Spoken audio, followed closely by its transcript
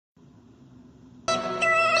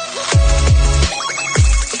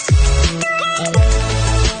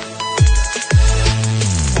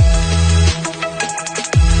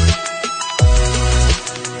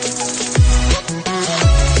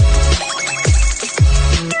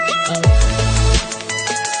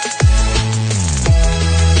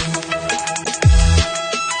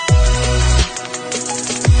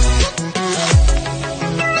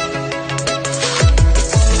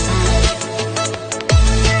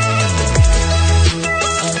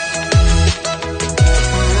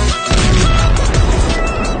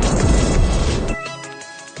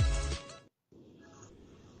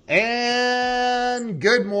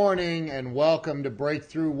and welcome to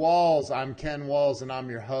Breakthrough Walls. I'm Ken Walls, and I'm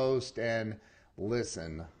your host. And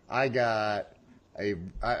listen, I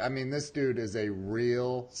mean, this dude is a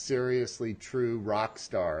real, seriously true rock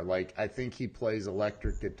star. Like, I think he plays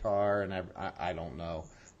electric guitar, and I don't know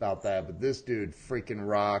about that, but this dude freaking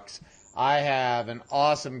rocks. I have an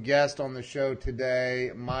awesome guest on the show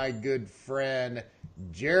today, my good friend,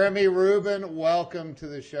 Jeremy Rubin. Welcome to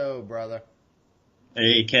the show, brother.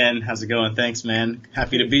 Hey, Ken. How's it going? Thanks, man.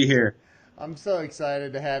 Happy to be here. I'm so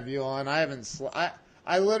excited to have you on.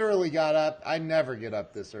 I literally got up. I never get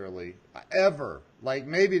up this early, ever. Like,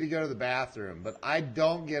 maybe to go to the bathroom, but I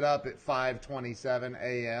don't get up at 5:27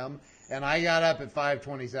 a.m., and I got up at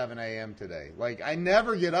 5:27 a.m. today. Like, I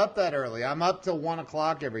never get up that early. I'm up till 1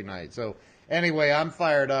 o'clock every night. So, anyway, I'm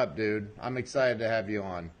fired up, dude. I'm excited to have you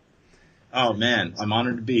on. Oh, man. I'm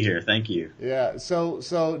honored to be here. Thank you. Yeah.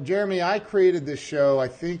 So Jeremy, I created this show, I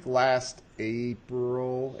think last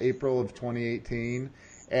April of 2018.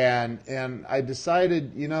 And I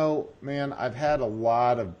decided, man, I've had a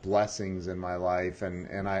lot of blessings in my life,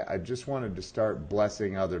 and I just wanted to start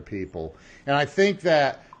blessing other people. And I think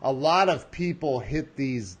that a lot of people hit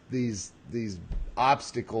these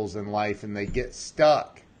obstacles in life, and they get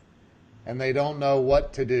stuck, and they don't know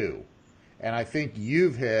what to do. And I think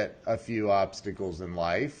you've hit a few obstacles in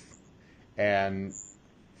life and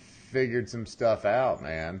figured some stuff out,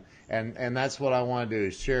 man. And that's what I want to do,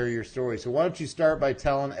 is share your story. So why don't you start by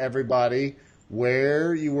telling everybody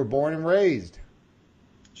where you were born and raised?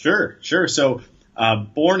 Sure. So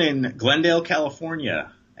born in Glendale,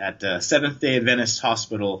 California at Seventh-day Adventist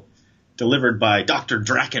Hospital, delivered by Dr.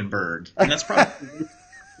 Drakenberg. And that's probably...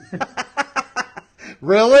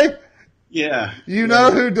 Really? Yeah. You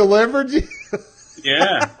know who delivered you?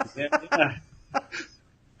 Yeah.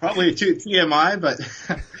 Probably TMI, but...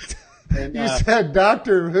 And, you said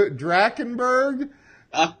Dr. Drakenberg?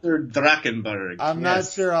 Dr. Drakenberg. I'm not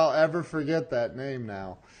sure I'll ever forget that name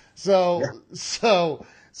now. So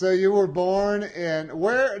you were born in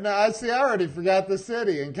where? Now I already forgot the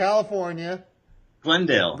city. In California.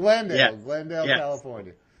 Glendale,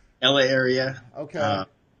 California. LA area. Okay.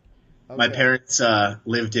 My parents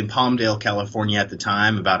lived in Palmdale, California at the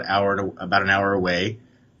time, about an hour away.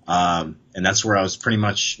 And that's where I was pretty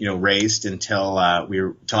much, raised until I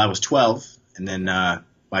was 12. And then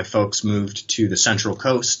my folks moved to the Central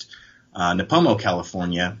Coast, Nipomo,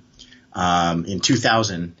 California, in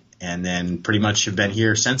 2000, and then pretty much have been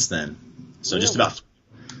here since then. So Really? Just about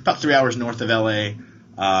 3 hours north of LA,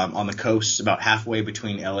 on the coast, about halfway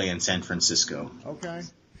between LA and San Francisco. Okay.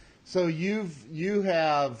 So you've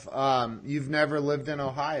never lived in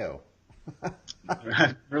Ohio.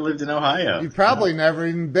 I've never lived in Ohio. You've probably never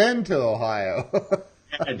even been to Ohio.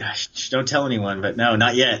 Don't tell anyone, but no,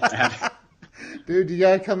 not yet. Dude, you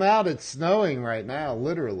gotta come out. It's snowing right now,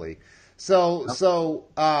 literally. So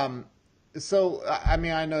I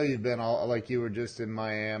mean, I know you've been like you were just in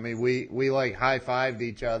Miami. We like high-fived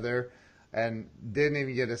each other and didn't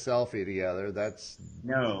even get a selfie together. That's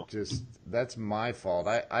my fault.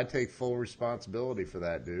 I take full responsibility for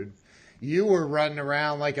that, dude. You were running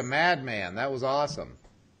around like a madman. That was awesome.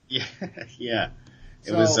 Yeah.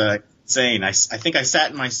 It was insane. I think I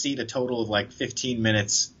sat in my seat a total of like 15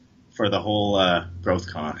 minutes for the whole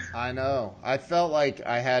GrowthCon. I know. I felt like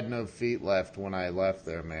I had no feet left when I left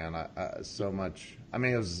there, man. So much. I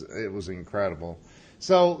mean, it was incredible.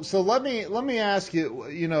 So let me ask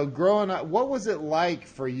you. Growing up, what was it like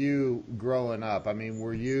for you growing up? I mean,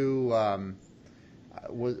 were you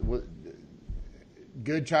was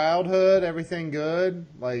good childhood? Everything good?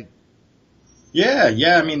 Like, yeah.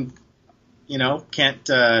 I mean, can't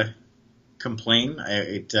complain.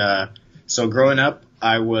 So growing up,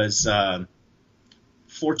 I was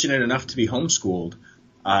fortunate enough to be homeschooled.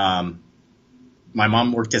 My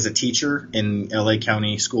mom worked as a teacher in LA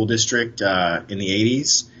County School District in the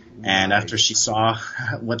 80s, and Nice. after she saw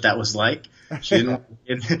what that was like, she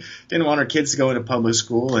didn't want her kids to go into public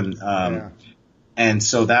school, and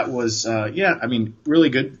so that was I mean, really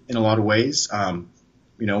good in a lot of ways,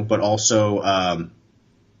 but also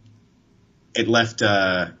it left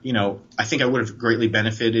I think I would have greatly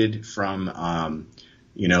benefited from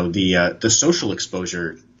the social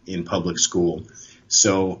exposure in public school.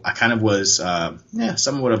 So I kind of was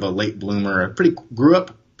somewhat of a late bloomer. Grew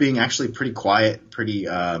up being actually pretty quiet, pretty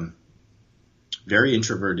very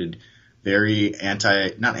introverted, very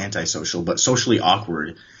not antisocial, but socially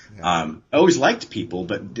awkward. I always liked people,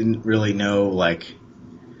 but didn't really know, I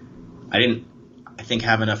think,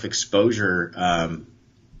 have enough exposure.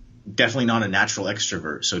 Definitely not a natural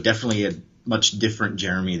extrovert. So definitely a much different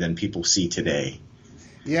Jeremy than people see today.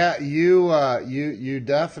 Yeah, you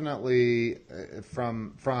definitely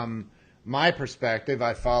from my perspective,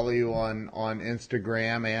 I follow you on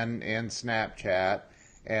Instagram and Snapchat,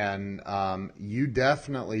 and you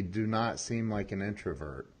definitely do not seem like an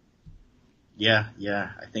introvert. Yeah,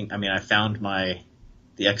 yeah. I mean, I found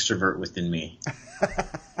the extrovert within me.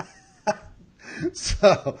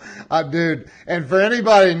 So, dude, and for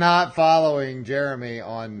anybody not following Jeremy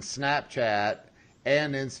on Snapchat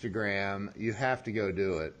and Instagram, you have to go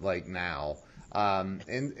do it like now.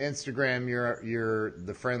 In Instagram, you're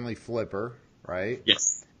the friendly flipper, right?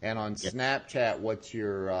 Yes. And on Yeah. Snapchat, what's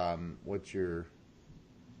your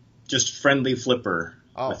Just friendly flipper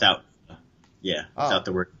oh without, yeah, oh without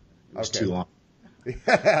the word. It was too okay. long.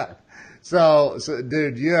 Yeah. So,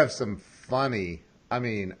 dude, you have some funny. I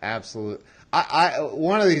mean, absolute.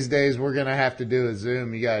 One of these days we're gonna have to do a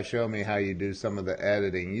Zoom. You gotta show me how you do some of the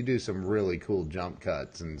editing. You do some really cool jump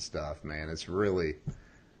cuts and stuff, man.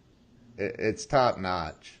 It's top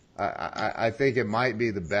notch. I think it might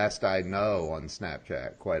be the best I know on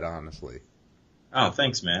Snapchat, quite honestly. Oh,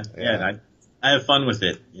 thanks, man. Yeah, Yeah. I have fun with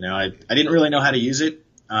it. I didn't really know how to use it.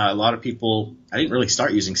 A lot of people, I didn't really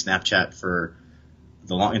start using Snapchat for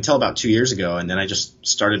until about 2 years ago, and then I just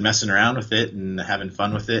started messing around with it and having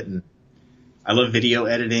fun with it. And I love video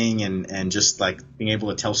editing and just like being able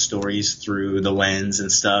to tell stories through the lens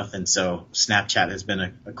and stuff. And so Snapchat has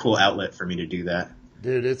been a cool outlet for me to do that.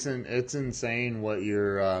 Dude, it's insane what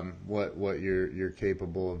you're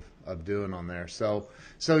capable of doing on there. So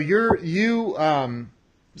you were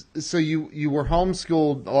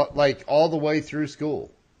homeschooled like all the way through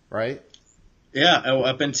school, right? Yeah,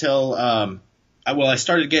 up until I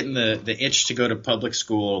started getting the itch to go to public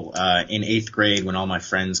school in 8th grade when all my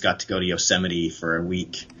friends got to go to Yosemite for a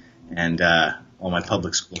week, and all my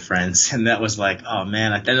public school friends, and that was like, oh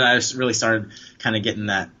man. Then I just really started kind of getting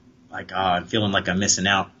that, like, I'm feeling like I'm missing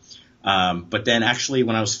out. But then actually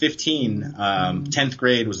when I was 15, 10th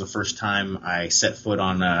grade was the first time I set foot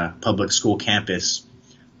on a public school campus.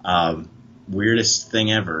 Weirdest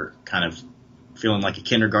thing ever, kind of feeling like a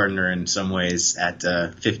kindergartner in some ways at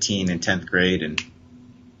 15 in 10th grade, and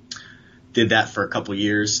did that for a couple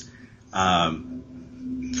years,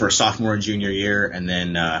 for sophomore and junior year, and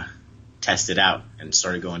then tested out and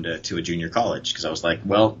started going to a junior college because I was like,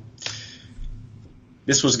 well,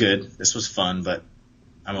 this was good, this was fun, but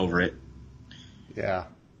I'm over it. Yeah.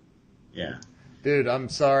 Yeah. Dude, I'm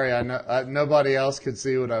sorry. I know nobody else could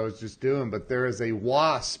see what I was just doing, but there is a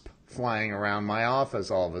wasp flying around my office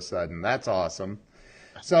all of a sudden. That's awesome.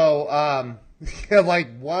 So, yeah,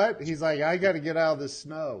 like what? He's like, I got to get out of this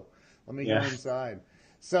snow. Let me go Yeah. inside.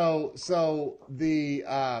 So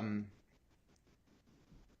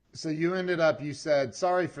you ended up. You said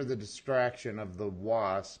sorry for the distraction of the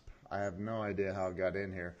wasp. I have no idea how it got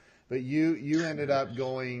in here, but you ended up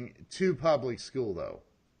going to public school though.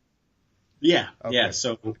 Yeah. Okay.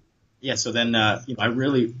 So then I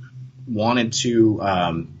really wanted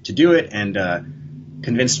to do it, and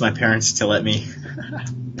convinced my parents to let me,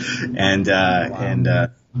 and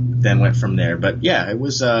then went from there. But yeah, it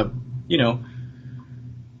was I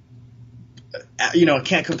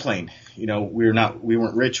can't complain. We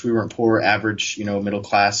weren't rich, we weren't poor, average, middle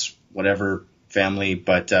class, whatever family,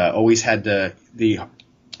 but always had the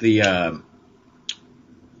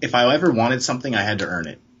if I ever wanted something, I had to earn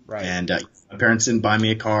it. Right. And my parents didn't buy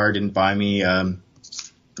me a car, didn't buy me,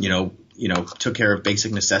 took care of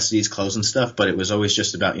basic necessities, clothes and stuff. But it was always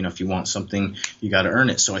just about, if you want something, you got to earn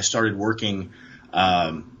it. So I started working,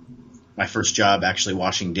 my first job actually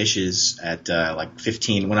washing dishes at like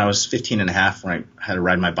 15, when I was 15 and a half, when I had to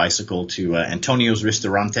ride my bicycle to Antonio's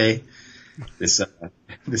Ristorante. This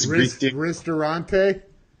Greek dude. Ristorante?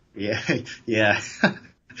 Yeah, yeah.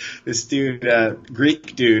 This dude,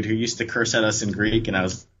 Greek dude who used to curse at us in Greek, and I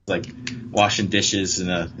was like washing dishes in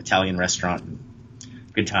an Italian restaurant.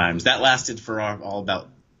 Good times. That lasted for all about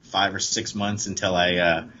 5 or 6 months until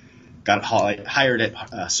I got hired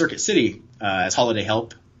at Circuit City as holiday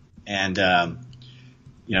help, and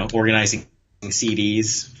organizing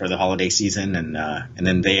CDs for the holiday season, and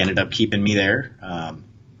then they ended up keeping me there.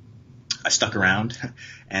 I stuck around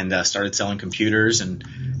and started selling computers and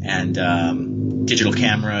digital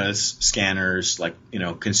cameras, scanners, like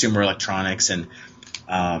consumer electronics, and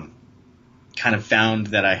kind of found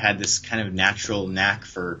that I had this kind of natural knack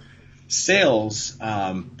for sales,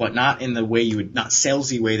 but not in the way not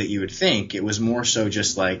salesy way that you would think. It was more so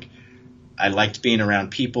just like I liked being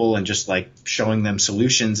around people and just like showing them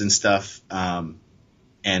solutions and stuff.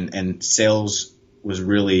 And sales was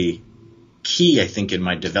really key, I think, in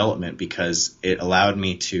my development, because it allowed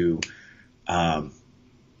me to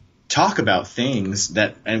talk about things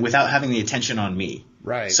and without having the attention on me.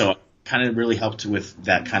 Right. So kind of really helped with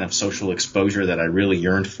that kind of social exposure that I really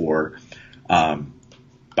yearned for, um,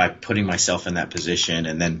 by putting myself in that position.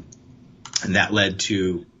 And that led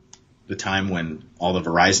to the time when all the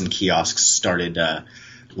Verizon kiosks started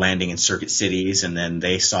landing in circuit cities, and then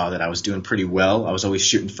they saw that I was doing pretty well. I was always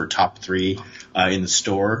shooting for top three in the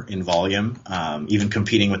store in volume, even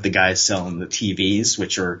competing with the guys selling the TVs,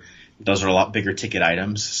 those are a lot bigger ticket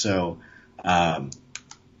items. So,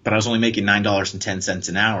 but I was only making $9.10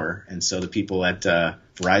 an hour, and so the people at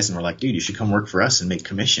Verizon were like, "Dude, you should come work for us and make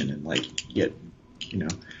commission and like get,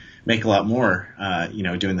 make a lot more,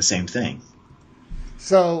 doing the same thing."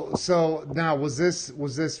 So now was this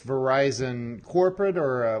Verizon corporate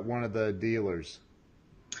or one of the dealers?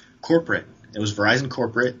 Corporate. It was Verizon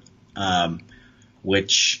corporate,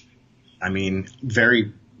 which, I mean,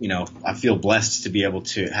 very, I feel blessed to be able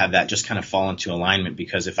to have that just kind of fall into alignment,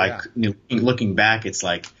 because if I knew, looking back, it's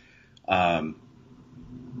like,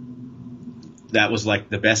 that was like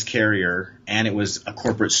the best carrier, and it was a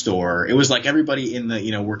corporate store. It was like everybody in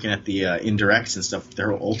the, working at the indirects and stuff,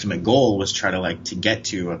 their ultimate goal was try to get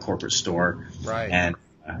to a corporate store. Right.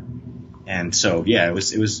 And so, yeah, it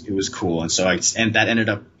was cool. And so and that ended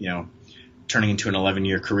up, turning into an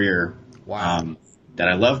 11-year career. Wow. That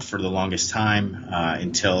I loved for the longest time,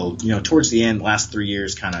 until, towards the end, last 3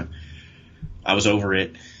 years, kind of, I was over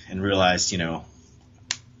it and realized,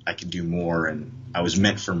 I could do more, and I was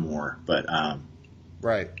meant for more. But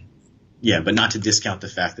right. Yeah, but not to discount the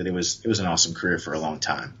fact that it was an awesome career for a long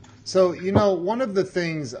time. So one of the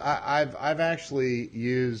things I've actually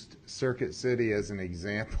used Circuit City as an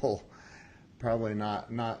example. Probably not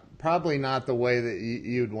the way that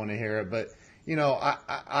you'd want to hear it, but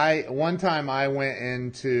I one time I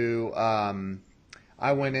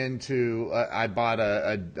bought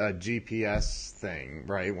a GPS thing,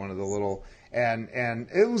 right? One of the little, and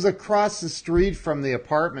it was across the street from the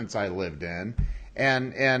apartments I lived in,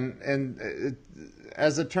 and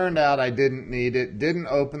as it turned out, I didn't need it. Didn't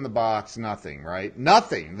open the box. Nothing. Right.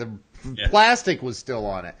 Nothing. The plastic was still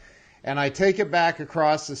on it. And I take it back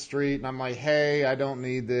across the street, and I'm like, "Hey, I don't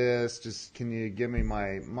need this. Just can you give me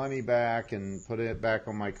my money back and put it back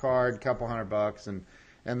on my card, couple $100?"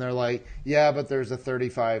 And they're like, "Yeah, but there's a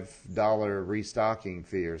 $35 restocking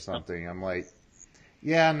fee or something." I'm like,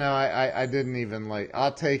 "Yeah, no, I didn't even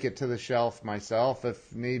I'll take it to the shelf myself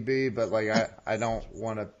if need be, but I don't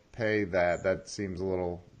want to pay that. That seems a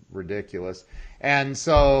little ridiculous." And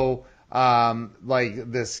so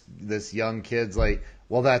this young kid's like,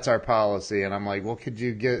 "Well, that's our policy." And I'm like, "Well, could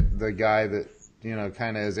you get the guy that,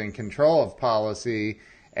 kind of is in control of policy?"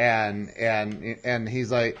 And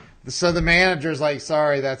he's like, so the manager's like,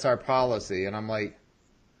 "Sorry, that's our policy." And I'm like,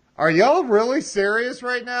 "Are y'all really serious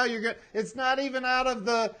right now? It's not even out of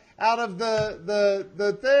the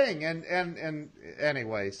thing." And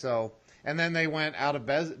anyway, so, and then they went out of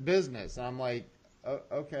business. And I'm like,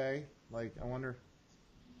 okay, I wonder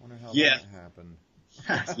how that happened.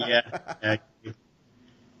 Yeah.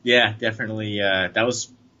 Yeah, definitely. That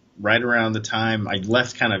was right around the time I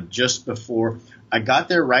left, kind of just before I got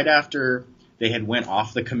there, right after they had went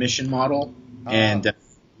off the commission model, and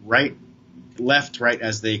left right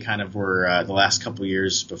as they kind of were the last couple of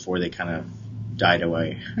years before they kind of died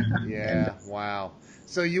away. Yeah, wow.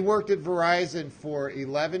 So you worked at Verizon for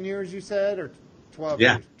 11 years, you said, or 12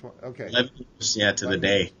 Yeah. years? Okay. 11 years, yeah, to the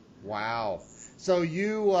day. Wow. So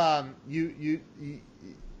you how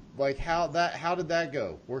did that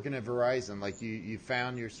go working at Verizon? You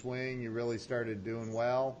found your swing, you really started doing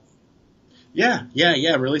well? Yeah.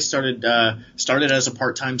 Really started as a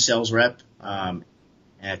part-time sales rep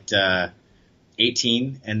at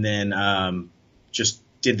 18, and then just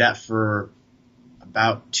did that for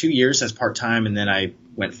about 2 years as part-time, and then I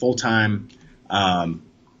went full-time,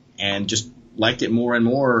 and just liked it more and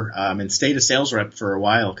more, and stayed a sales rep for a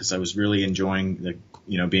while because I was really enjoying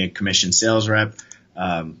being a commissioned sales rep.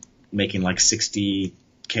 Making like $60K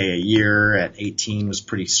a year at 18 was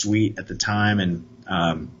pretty sweet at the time. And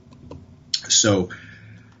so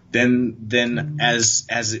then as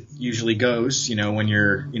it usually goes, when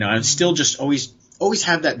you're, I'm still just always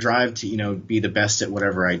have that drive to, be the best at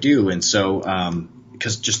whatever I do. And so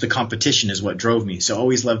because just the competition is what drove me. So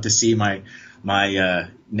always loved to see my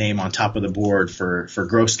name on top of the board for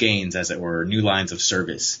gross gains, as it were, new lines of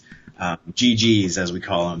service, GGs as we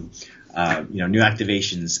call them. New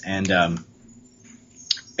activations,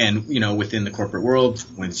 and within the corporate world,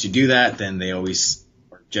 once you do that, then they always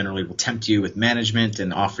generally will tempt you with management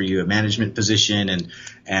and offer you a management position,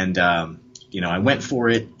 and I went for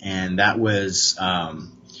it, and that was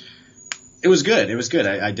it was good.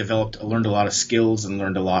 I learned a lot of skills and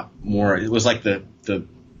learned a lot more. It was like the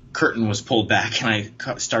curtain was pulled back, and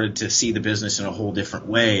I started to see the business in a whole different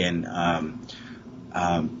way, and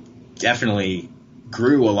definitely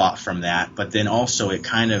grew a lot from that. But then also it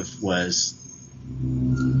kind of was,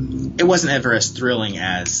 it wasn't ever as thrilling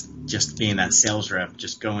as just being that sales rep,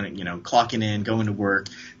 just going, clocking in, going to work,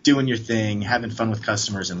 doing your thing, having fun with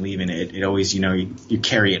customers and leaving it. It always, you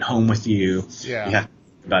carry it home with you. Yeah. You have to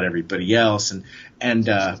think about everybody else.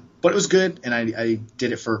 But it was good. And I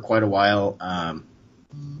did it for quite a while.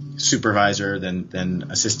 Supervisor, then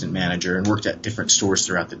assistant manager, and worked at different stores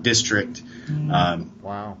throughout the district.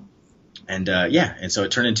 Wow. And so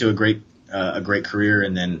it turned into a great career.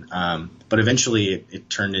 And then, but eventually it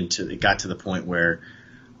got to the point where,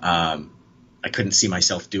 I couldn't see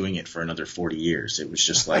myself doing it for another 40 years. It was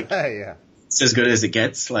just like, yeah. It's as good as it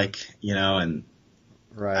gets, and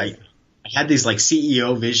right. I had these like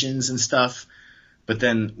CEO visions and stuff, but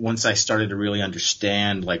then once I started to really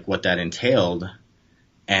understand like what that entailed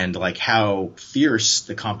and like how fierce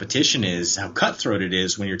the competition is, how cutthroat it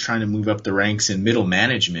is when you're trying to move up the ranks in middle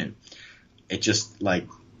management, it just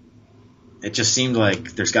seemed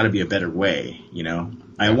like there's got to be a better way,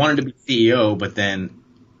 I wanted to be CEO, but then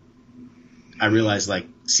I realized like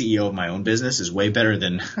CEO of my own business is way better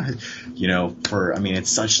than, it's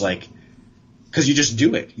such like, because you just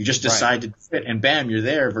do it. You just decide to do it, and bam, you're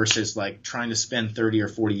there, versus like trying to spend 30 or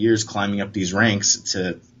 40 years climbing up these ranks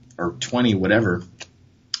or 20, whatever,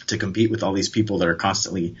 to compete with all these people that are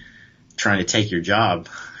constantly trying to take your job.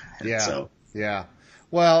 Yeah. Yeah.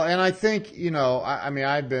 Well, and I think,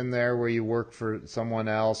 I've been there where you work for someone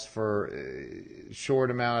else for a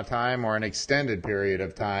short amount of time or an extended period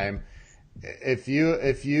of time. If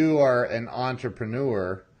you are an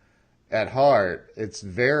entrepreneur at heart, it's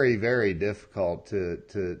very, very difficult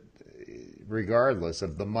to regardless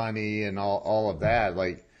of the money and all of that.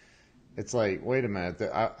 Like, it's like, wait a minute,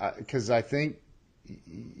 because I think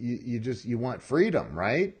you want freedom,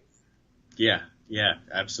 right? Yeah,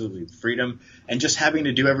 absolutely, freedom, and just having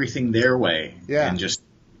to do everything their way. Yeah,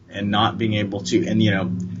 and not being able to, and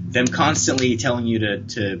them constantly telling you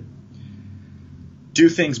to do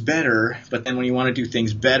things better, but then when you want to do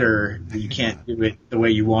things better, you can't do it the way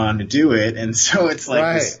you want to do it, and so it's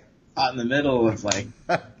like this caught in the middle of like,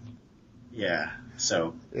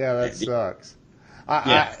 so that sucks.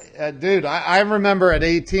 Dude, I remember at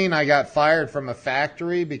 18 I got fired from a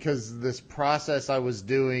factory because this process I was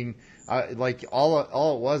doing, like all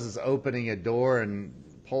it was is opening a door and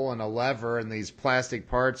pulling a lever, and these plastic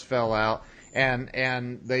parts fell out.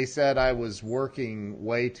 And they said I was working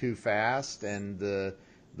way too fast, and the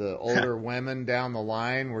older women down the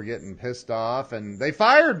line were getting pissed off, and they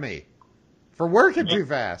fired me for working too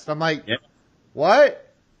fast. I'm like,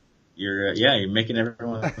 what? You're making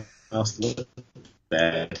everyone else look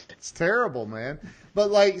bad. It's terrible, man.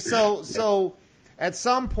 But like, so at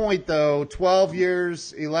some point though, 12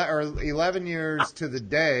 years, 11 years to the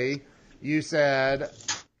day, you said,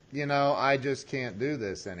 I just can't do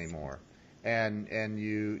this anymore. And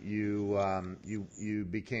you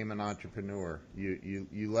became an entrepreneur.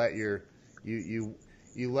 You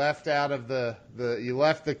left out of you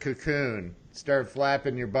left the cocoon, started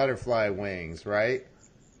flapping your butterfly wings, right?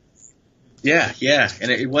 Yeah, and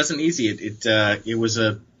it wasn't easy. It was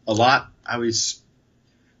a lot. I was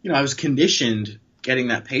conditioned getting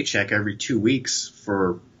that paycheck every 2 weeks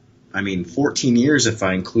for, 14 years if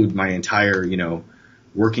I include my entire,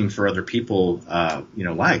 working for other people,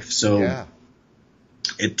 life. So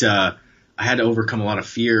I had to overcome a lot of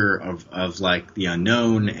fear of like the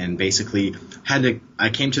unknown, and basically I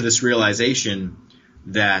came to this realization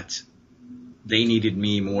that they needed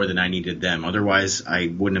me more than I needed them. Otherwise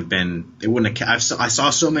I I saw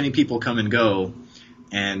so many people come and go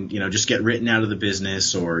and, just get written out of the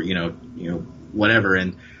business or, whatever.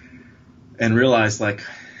 And realized like,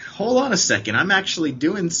 hold on a second, I'm actually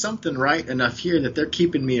doing something right enough here that they're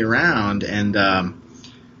keeping me around. And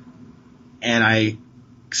I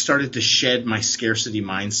started to shed my scarcity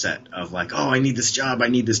mindset of like, oh, I need this job.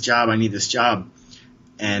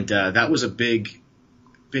 And that was a big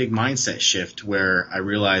mindset shift where I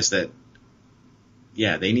realized that,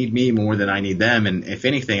 they need me more than I need them. And if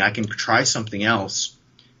anything, I can try something else,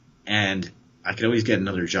 and I could always get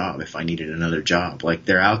another job if I needed another job. Like,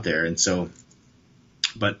 they're out there. And so,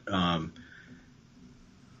 but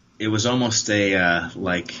it was almost a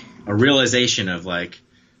realization of like,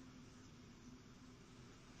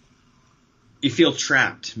 you feel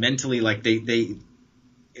trapped mentally, like the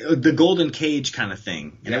golden cage kind of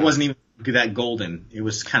thing. And it wasn't even that golden. It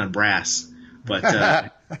was kind of brass.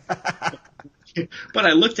 But but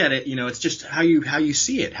I looked at it, it's just how you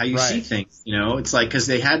see it, how you see things. It's like, because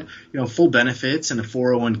they had, full benefits and a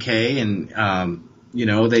 401k, and you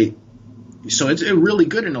know, so it's really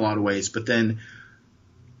good in a lot of ways. But then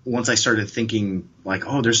once I started thinking like,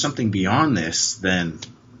 oh, there's something beyond this, then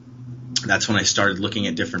that's when I started looking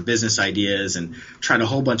at different business ideas and tried a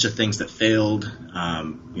whole bunch of things that failed,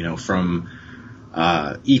 from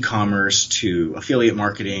e-commerce to affiliate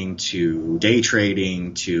marketing to day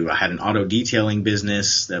trading to I had an auto detailing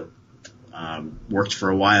business that worked for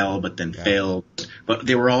a while but then failed. But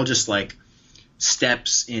they were all just like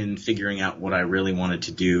steps in figuring out what I really wanted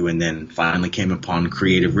to do, and then finally came upon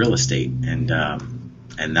creative real estate, and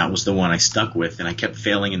that was the one I stuck with, and I kept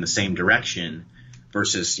failing in the same direction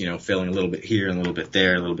versus failing a little bit here and a little bit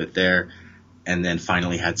there, a little bit there, and then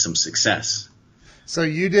finally had some success. So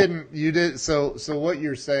so what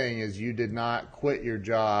you're saying is you did not quit your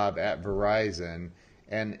job at Verizon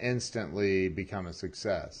and instantly become a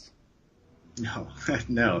success. No,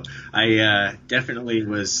 no. I definitely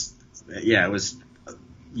was, it was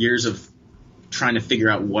years of trying to figure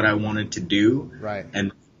out what I wanted to do. Right.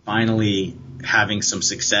 And finally having some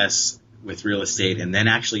success with real estate. And then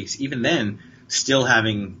actually, even then, still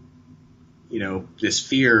having, this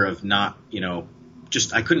fear of not,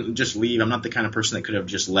 I couldn't just leave. I'm not the kind of person that could have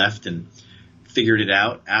just left and figured it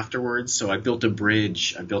out afterwards. So I built a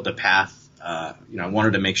bridge. I built a path. I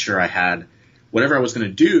wanted to make sure I had whatever I was going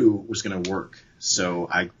to do was going to work. So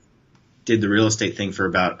I did the real estate thing for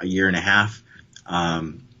about a year and a half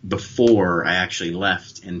before I actually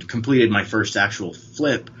left, and completed my first actual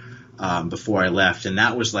flip before I left. And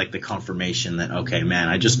that was like the confirmation that, okay, man,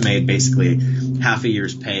 I just made basically half a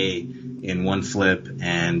year's pay in one flip,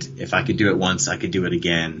 and if I could do it once, I could do it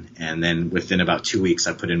again. And then within about 2 weeks,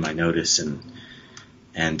 I put in my notice, and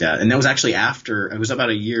that was actually after it was about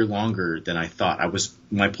a year longer than I thought.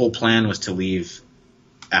 My whole plan was to leave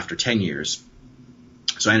after 10 years.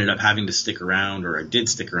 So I ended up having to stick around, or I did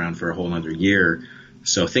stick around for a whole another year.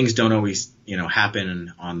 So things don't always,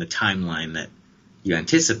 happen on the timeline that you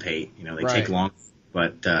anticipate. They take long,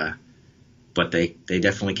 but they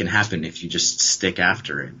definitely can happen if you just stick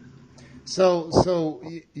after it. So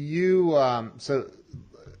you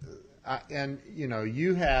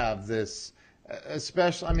you have this,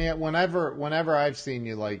 especially, I mean, whenever I've seen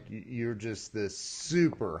you, like, you're just this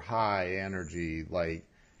super high energy, like,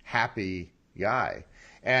 happy guy.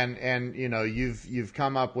 And you've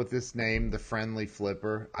come up with this name, the Friendly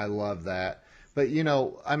Flipper. I love that. But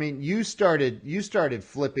I mean, you started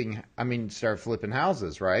flipping. I mean, started flipping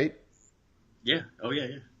houses, right? Yeah. Oh yeah.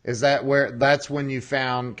 Yeah. That's when you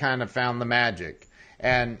found the magic?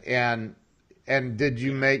 And did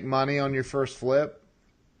you make money on your first flip?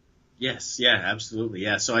 Yes. Yeah. Absolutely.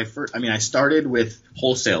 Yeah. So I started with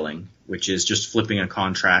wholesaling, which is just flipping a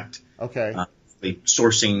contract. Okay.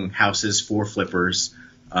 Sourcing houses for flippers.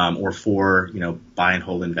 Or for buy and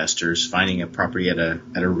hold investors, finding a property at a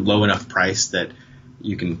low enough price that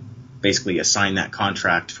you can basically assign that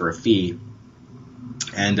contract for a fee.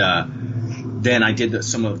 And then I did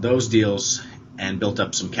some of those deals and built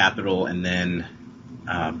up some capital, and then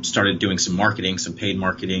started doing some marketing, some paid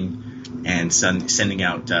marketing, and sending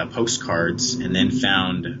out postcards, and then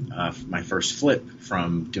found my first flip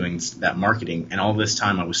from doing that marketing. And all this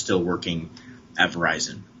time I was still working at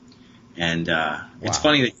Verizon. And it's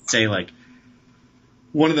funny that you say, like,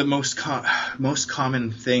 one of the most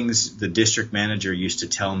common things the district manager used to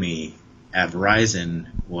tell me at Verizon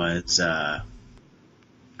was I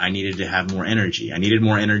needed to have more energy. I needed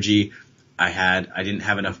more energy. I didn't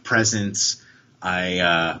have enough presence.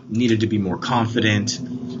 I needed to be more confident.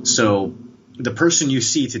 So the person you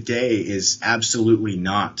see today is absolutely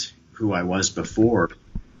not who I was before,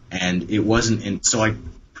 and it wasn't. And so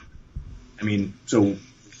so.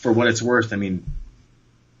 For what it's worth, I mean,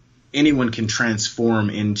 anyone can transform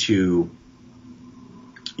into,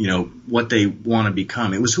 what they want to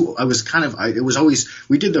become. It was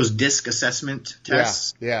we did those DISC assessment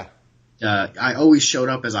tests. Yeah. I always showed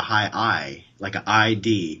up as a high I, like an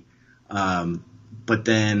ID. But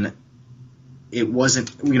then it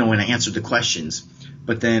wasn't, when I answered the questions,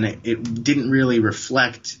 but then it didn't really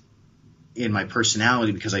reflect in my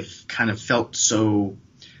personality, because I kind of felt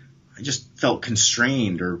I just felt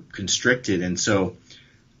constrained or constricted. And so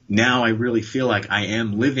now I really feel like I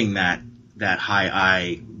am living that high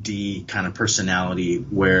ID kind of personality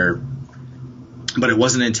but it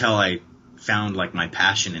wasn't until I found like my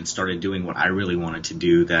passion and started doing what I really wanted to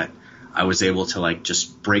do that I was able to like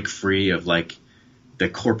just break free of like the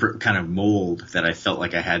corporate kind of mold that I felt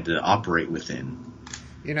like I had to operate within.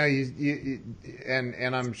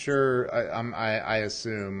 And I'm sure, I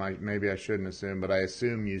assume, maybe I shouldn't assume, but I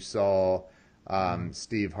assume you saw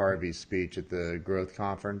Steve Harvey's speech at the Growth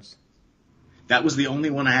Conference. That was the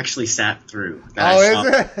only one I actually sat through. Oh, is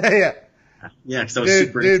it? Yeah. Yeah, because I was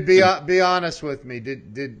super Dude, interested. be honest with me.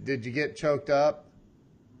 Did you get choked up?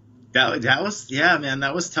 That was, yeah, man,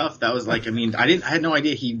 that was tough. That was like, I mean, I had no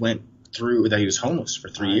idea he went through that. He was homeless for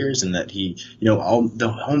three I years, and that he, all the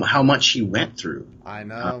home how much he went through. I Uh,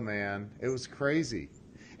 know, man. It was crazy.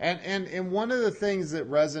 And one of the things that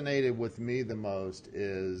resonated with me the most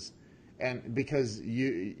is, and because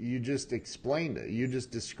you just explained it, you just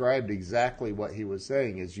described exactly what he was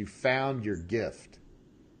saying, is you found your gift.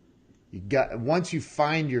 You got once you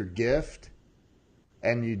find your gift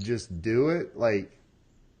and you just do it, like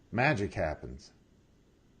magic happens.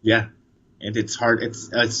 yeah, and it's hard.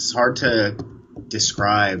 It's hard to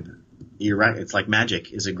describe. You're right. It's like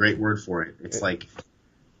magic is a great word for it. It's like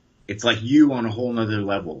you on a whole nother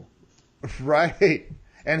level. Right.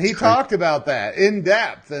 And It's he crazy. talked about that in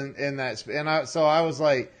depth in that, so I was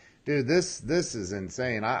like, dude, this is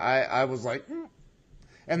insane. I was like,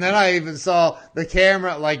 and then I even saw the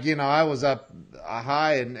camera, like, I was up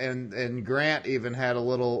high, and Grant even had a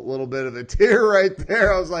little bit of a tear right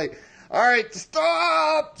there. I was like, all right,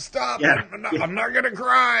 stop. Yeah, yeah, I'm not gonna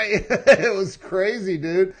cry. It was crazy,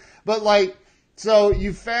 dude. But like, so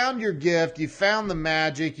you found your gift, you found the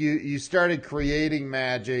magic, you started creating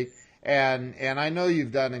magic, and I know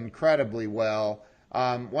you've done incredibly well.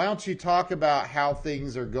 Why don't you talk about how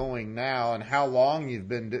things are going now and how long you've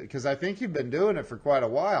been because I think you've been doing it for quite a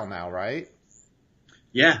while now, right?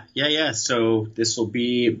 yeah. So this will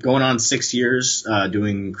be going on 6 years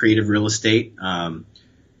doing creative real estate.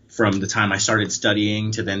 From the time I started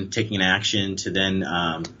studying to then taking action to then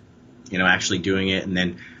actually doing it, and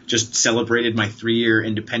then just celebrated my 3 year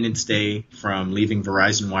Independence Day from leaving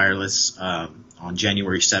Verizon Wireless on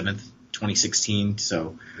January 7th, 2016.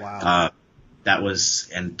 So Wow. uh, that was,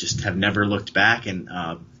 and just have never looked back. And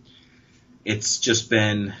it's just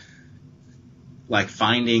been like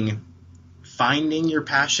finding your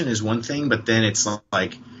passion is one thing, but then it's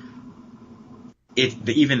like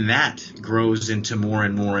even that grows into more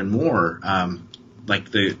and more and more.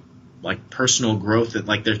 Like the like personal growth that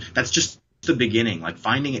like that's just the beginning. Like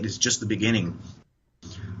finding it is just the beginning.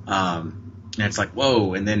 And it's like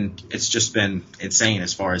whoa, and then it's just been insane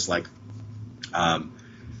as far as like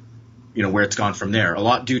where it's gone from there. A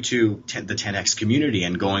lot due to the 10x community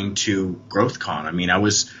and going to GrowthCon. I mean, I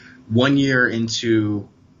was 1 year into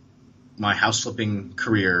my house flipping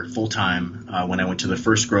career full time when I went to the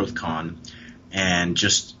first GrowthCon, and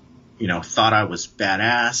just thought I was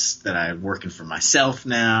badass, that I'm working for myself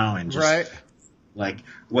now, and just Right. like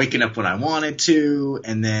waking up when I wanted to,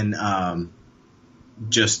 and then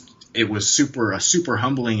just it was a super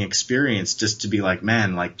humbling experience just to be like,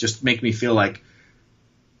 man, like just make me feel like,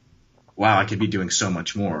 wow, I could be doing so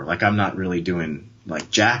much more. Like I'm not really doing like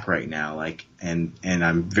jack right now. Like and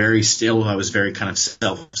I'm very still. I was very kind of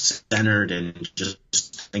self-centered and just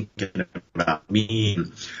thinking about me.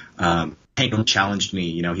 And, Hank challenged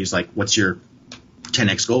me. He's like, "What's your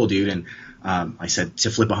 10x goal, dude?" And I said to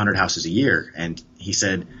flip 100 houses a year. And he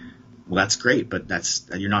said, "Well, that's great, but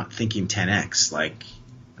you're not thinking 10x." Like,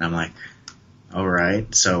 and I'm like, "All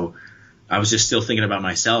right." So I was just still thinking about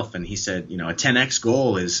myself. And he said, a 10x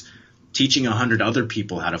goal is teaching 100 other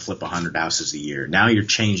people how to flip 100 houses a year. Now you're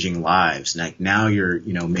changing lives. Like now you're,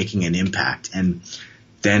 making an impact. And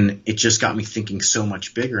then it just got me thinking so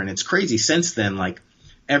much bigger. And it's crazy since then. Like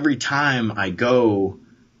every time I go,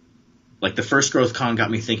 like the first GrowthCon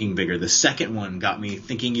got me thinking bigger. The second one got me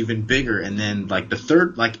thinking even bigger. And then like the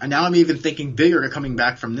third, like now I'm even thinking bigger coming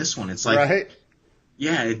back from this one. It's like, Right.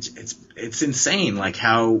 yeah, it's insane. Like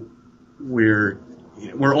how we're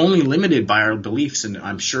only limited by our beliefs, and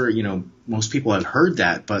I'm sure most people have heard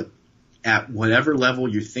that. But at whatever level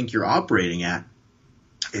you think you're operating at,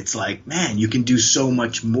 it's like, man, you can do so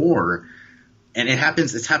much more, and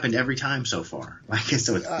it's happened every time so far. Like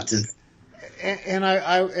so, And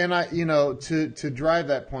I, to drive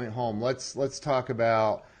that point home, let's talk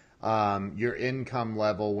about your income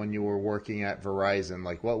level when you were working at Verizon.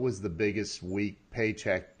 Like, what was the biggest week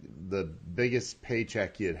paycheck, the biggest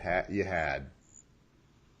paycheck you had?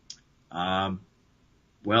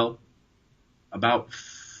 well, about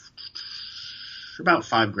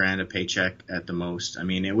 $5,000 a paycheck at the most. I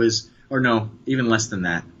mean, it was, or no, even less than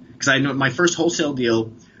that. Because I know my first wholesale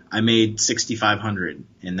deal, I made $6,500,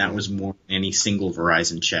 and that was more than any single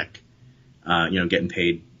Verizon check. Getting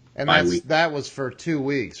paid And bi-week. that was for 2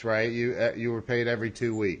 weeks, right? You were paid every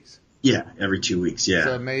 2 weeks, Yeah, every 2 weeks. Yeah,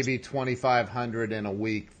 so maybe 2,500 in a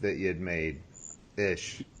week that you'd made,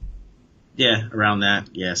 ish. yeah, around that.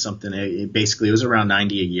 Yeah, something. Basically, it was around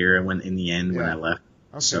 90 a year when in the end when I Yeah. left.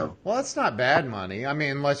 Okay. So Well, that's not bad money. I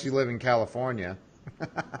mean, unless you live in California.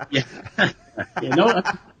 yeah, yeah, no,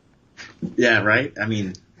 yeah, right. I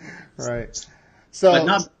mean, Right. But So,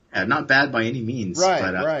 not bad by any means. right,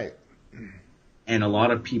 But right. and a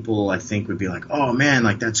lot of people I think would be like, oh man,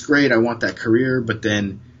 like that's great, I want that career. But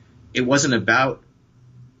then it wasn't about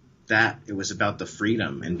that. It was about the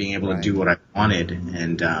freedom and being able to Right. do what I wanted.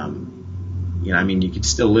 And I mean, you could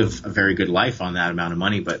still live a very good life on that amount of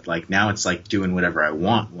money, but like now it's like doing whatever I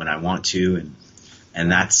want when I want to,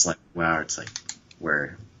 and that's like, wow, it's like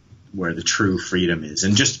where the true freedom is,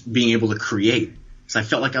 and just being able to create. So I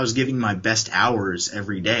felt like I was giving my best hours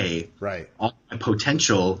every day, Right. all my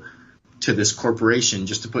potential to this corporation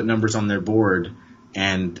just to put numbers on their board,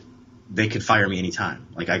 and they could fire me anytime.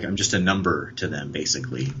 Like I'm just a number to them,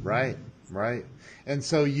 basically. Right. Right. And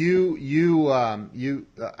so I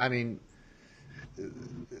mean,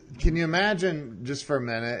 can you imagine just for a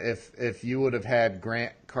minute if you would have had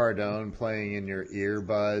Grant Cardone playing in your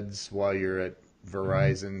earbuds while you're at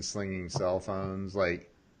Verizon slinging cell phones? Like,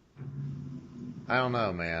 I don't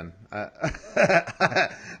know, man.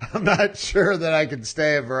 I'm not sure that I could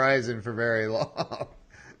stay at Verizon for very long.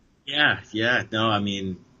 Yeah. No, I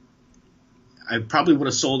mean, I probably would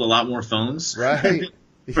have sold a lot more phones, Right.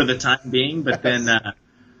 for the time being. But then,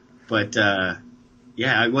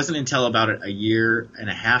 yeah, it wasn't until about a year and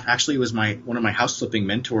a half. Actually, it was one of my house flipping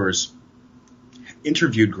mentors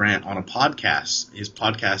interviewed Grant on a podcast. His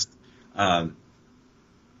podcast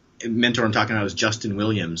mentor I'm talking about is Justin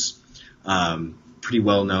Williams, pretty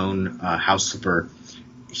well known house flipper.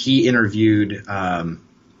 He interviewed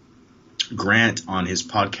Grant on his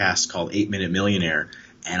podcast called 8-Minute Millionaire,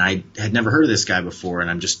 and I had never heard of this guy before, and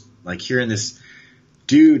I'm just like hearing this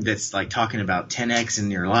dude that's like talking about 10x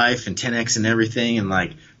in your life and 10x in everything, and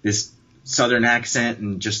like this southern accent,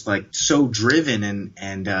 and just like so driven,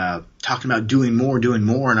 and talking about doing more,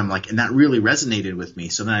 and I'm like, and that really resonated with me.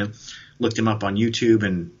 So then I looked him up on YouTube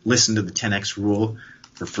and listened to the 10x rule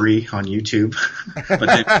for free on YouTube.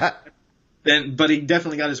 But he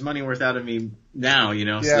definitely got his money worth out of me now,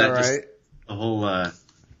 Yeah, so that right. just the whole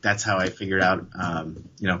that's how I figured out,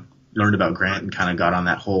 learned about Grant and kind of got on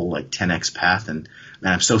that whole like 10x path. And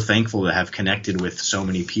man, I'm so thankful to have connected with so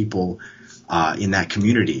many people in that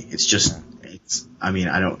community. It's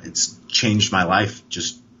changed my life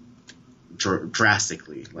just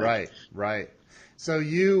drastically. Right. So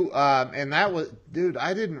you, and that was, dude,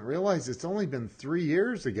 I didn't realize it's only been 3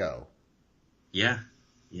 years ago. Yeah.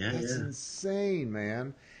 That's insane,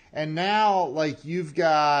 man. And now, like, you've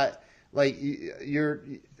got, like,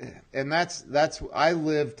 and that's, I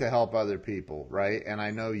live to help other people, right? And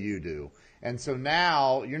I know you do. And so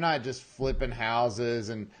now you're not just flipping houses,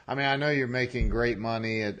 and I mean, I know you're making great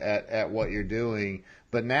money at what you're doing,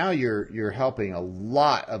 but now you're helping a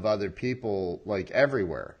lot of other people, like,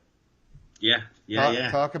 everywhere. Yeah.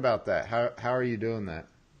 Talk about that. How are you doing that?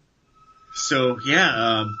 So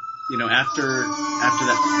after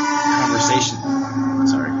that conversation,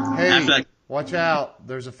 sorry. Hey, after that, watch out!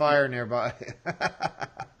 There's a fire nearby.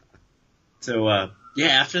 So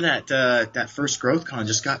after that first growth con,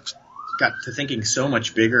 just got to thinking so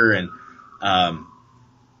much bigger, and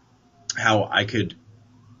how I could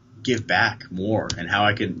give back more, and how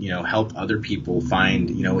I could help other people find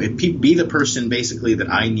be the person basically that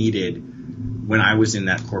I needed when I was in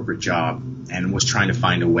that corporate job and was trying to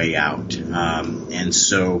find a way out. And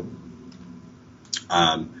so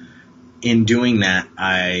in doing that,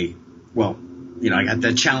 I got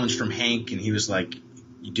that challenge from Hank, and he was like,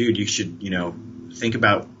 dude, you should, think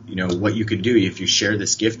about, what you could do if you share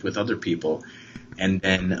this gift with other people. And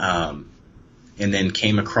then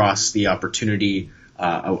came across the opportunity,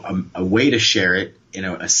 a way to share it in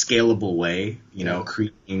a scalable way,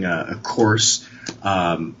 creating a course,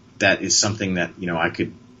 that is something that, I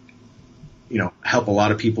could, help a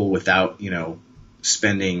lot of people without,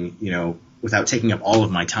 spending, without taking up all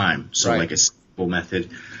of my time. So Right. like a simple method.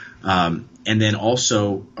 And then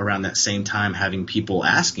also around that same time, having people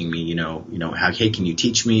asking me, hey, can you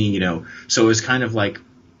teach me? So it was kind of like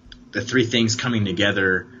the three things coming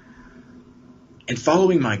together and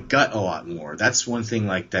following my gut a lot more. That's one thing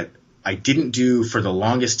like that I didn't do for the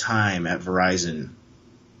longest time at Verizon.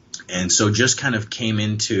 And so just kind of came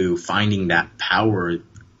into finding that power,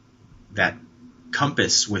 that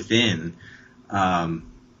compass within,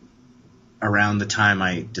 around the time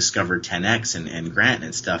I discovered 10X and Grant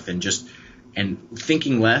and stuff, and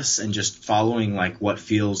thinking less and just following like what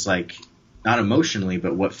feels like, not emotionally,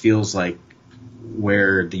 but what feels like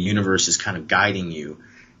where the universe is kind of guiding you.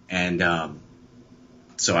 And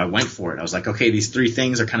so I went for it. I was like, okay, these three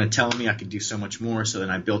things are kind of telling me I could do so much more. So then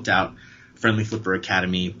I built out Friendly Flipper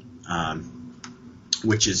Academy,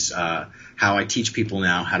 which is how I teach people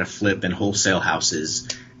now how to flip and wholesale houses,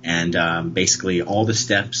 and basically all the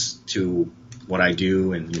steps to what I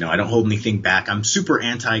do, and I don't hold anything back. I'm super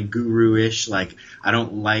anti-guru-ish. Like, I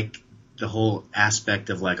don't like the whole aspect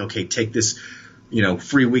of like, okay, take this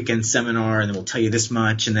free weekend seminar, and then we'll tell you this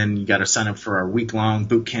much, and then you got to sign up for our week-long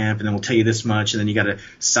boot camp, and then we'll tell you this much, and then you got to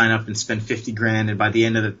sign up and spend 50 grand, and by the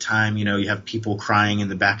end of the time, you have people crying in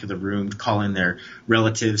the back of the room, calling their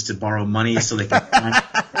relatives to borrow money so they can.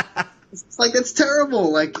 It's like, that's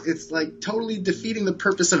terrible. Like, it's like totally defeating the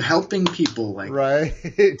purpose of helping people. Like, right.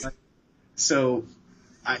 So,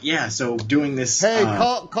 so doing this. Hey,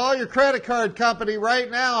 call your credit card company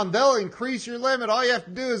right now, and they'll increase your limit. All you have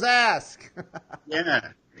to do is ask.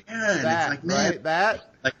 Yeah. And that, it's like, man, right?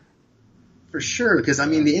 That, like, for sure. Because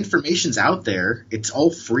the information's out there. It's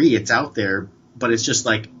all free. It's out there. But it's just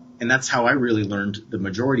like, and that's how I really learned the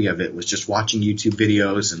majority of it, was just watching YouTube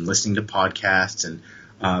videos and listening to podcasts and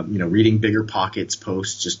reading Bigger Pockets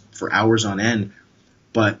posts just for hours on end.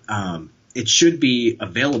 But it should be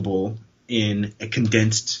available in a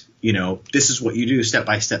condensed, this is what you do,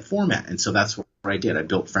 step-by-step format. And so that's what I did. I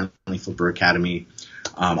built Friendly Flipper Academy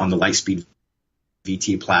on the Lightspeed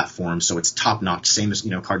VT platform. So it's top-notch, same as,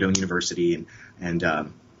 Cardone University and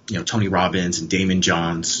Tony Robbins and Damon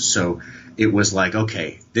Johns. So it was like,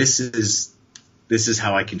 okay, this is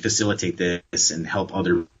how I can facilitate this and help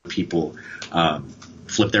other people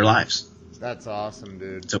flip their lives. That's awesome,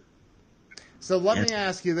 dude. So let me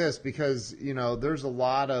ask you this, because there's a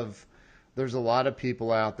lot of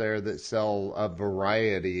people out there that sell a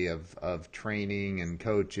variety of training and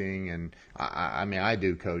coaching, and I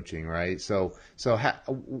do coaching, right? So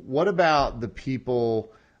what about the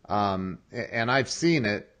people? And I've seen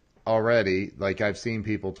it already. Like, I've seen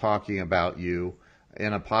people talking about you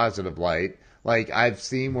in a positive light. Like, I've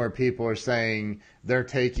seen where people are saying they're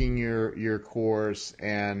taking your course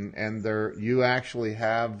and you actually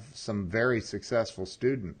have some very successful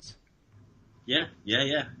students. Yeah.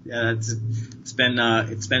 It's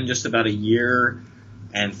been just about a year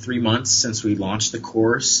and 3 months since we launched the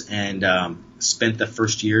course, and spent the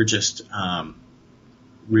first year just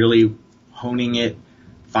really honing it,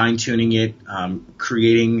 fine-tuning it,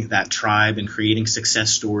 creating that tribe and creating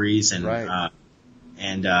success stories, and right.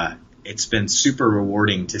 It's been super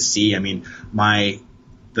rewarding to see. I mean,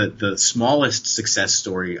 the smallest success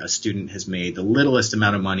story a student has made, the littlest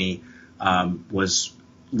amount of money, was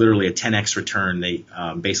literally a 10x return. They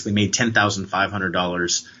basically made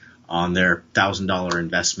 $10,500 on their $1,000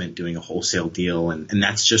 investment doing a wholesale deal, and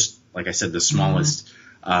that's just, like I said, the smallest.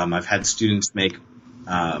 I've had students make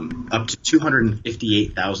up to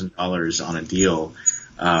 $258,000 on a deal,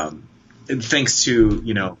 thanks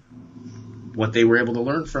to what they were able to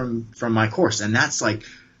learn from my course. And that's like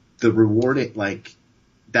the rewarding, like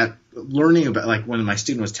that learning about, like when my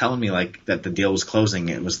student was telling me like that the deal was closing,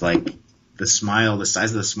 it was like the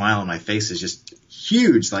size of the smile on my face is just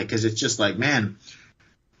huge. Like, 'cause it's just like, man,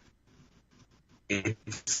 it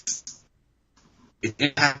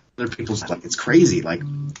impacts other people's, like, it's crazy. Like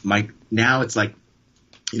now it's like,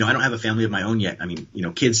 I don't have a family of my own yet. I mean,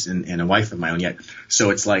 kids and a wife of my own yet. So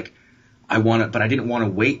it's like, but I didn't want to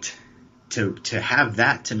wait to have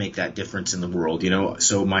that, to make that difference in the world,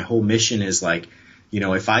 So my whole mission is like,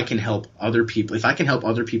 if I can help other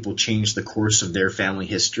people change the course of their family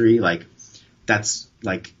history, like that's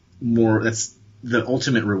that's the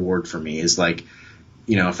ultimate reward for me, is like,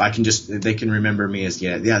 if I can they can remember me as,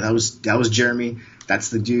 that was Jeremy.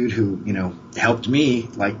 That's the dude who, helped me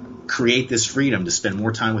like create this freedom to spend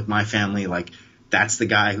more time with my family. Like, that's the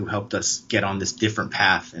guy who helped us get on this different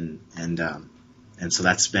path. And so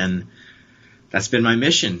that's been my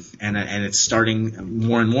mission, and it's starting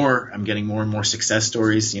more and more. I'm getting more and more success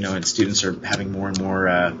stories, and students are having more and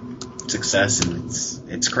more success, and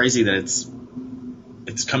it's crazy that it's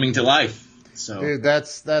coming to life. So, dude,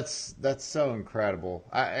 that's so incredible.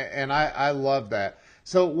 I love that.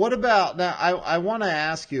 So what about now? I want to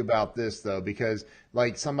ask you about this though, because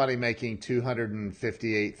like somebody making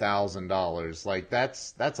 $258,000, like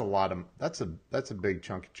that's a lot of that's a big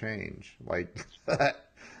chunk of change. Like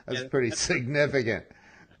that's pretty significant.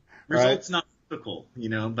 Results right? Not typical,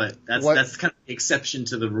 but that's kind of the exception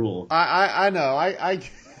to the rule. I know. I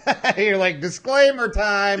you're like, disclaimer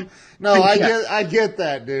time. No, I get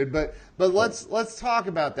that, dude. But let's talk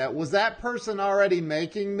about that. Was that person already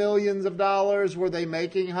making millions of dollars? Were they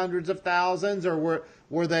making hundreds of thousands, or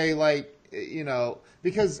were they like,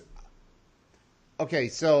 because okay,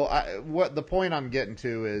 so what the point I'm getting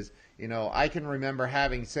to is, I can remember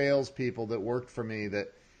having salespeople that worked for me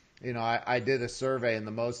that, I did a survey, and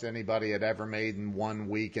the most anybody had ever made in 1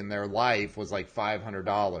 week in their life was like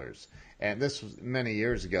 $500. And this was many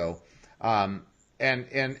years ago. And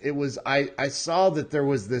it was, I saw that there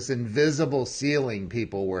was this invisible ceiling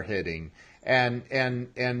people were hitting. and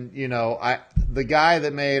the guy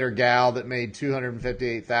that made, or gal that made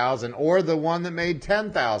 258,000, or the one that made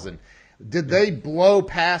 10,000, did they blow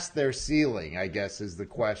past their ceiling, I guess is the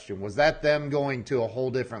question. Was that them going to a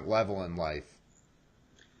whole different level in life?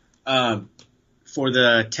 For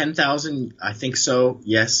the 10,000, I think so.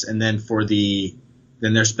 Yes. And then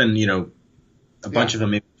then there's been, a bunch of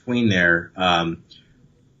them in between there.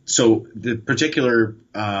 So the particular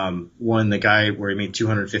one, the guy where he made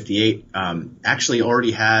 258, actually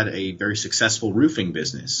already had a very successful roofing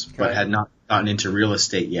business, but had not gotten into real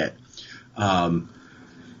estate yet.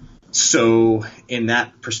 So in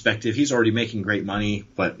that perspective, he's already making great money,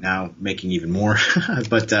 but now making even more.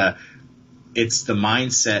 But it's the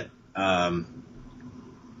mindset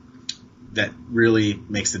that really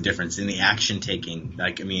makes the difference in the action taking.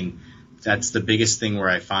 That's the biggest thing where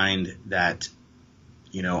I find that,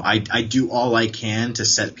 I do all I can to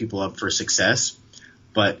set people up for success,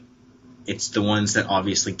 but it's the ones that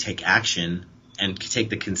obviously take action and take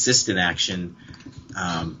the consistent action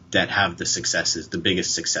that have the successes, the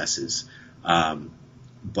biggest successes.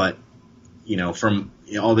 But, from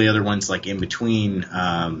all the other ones, like in between,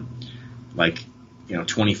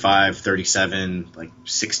 25, 37,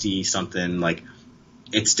 60 something,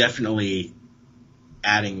 it's definitely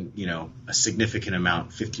adding, a significant amount,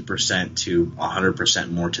 50% to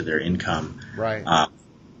 100% more to their income. Right.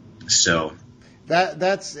 So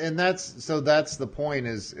that's the point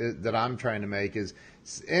that I'm trying to make is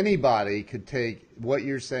anybody could take what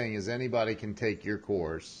you're saying is anybody can take your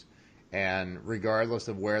course, and regardless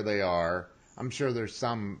of where they are, I'm sure there's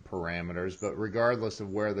some parameters, but regardless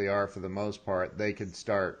of where they are, for the most part, they could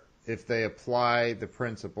start, if they apply the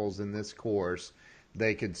principles in this course,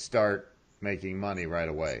 they could start making money right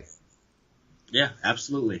away. Yeah,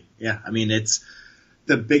 absolutely. Yeah. It's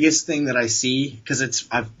the biggest thing that I see, because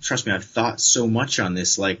trust me, I've thought so much on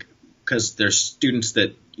this, because there's students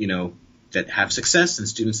that, that have success and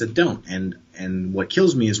students that don't. And what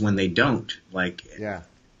kills me is when they don't,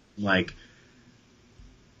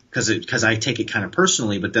 because I take it kind of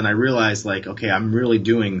personally, but then I realize, okay, I'm really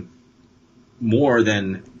doing more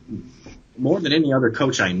than any other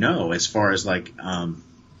coach I know, as far as to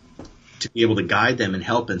be able to guide them and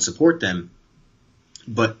help and support them.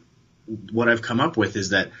 But what I've come up with is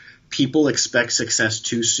that people expect success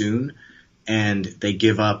too soon, and they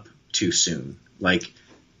give up too soon.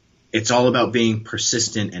 It's all about being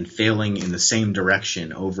persistent and failing in the same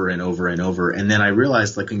direction over and over and over. And then I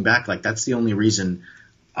realized, looking back, that's the only reason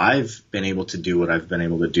I've been able to do what I've been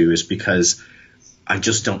able to do, is because I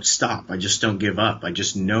just don't stop. I just don't give up. I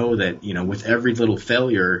just know that, with every little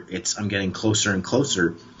failure, I'm getting closer and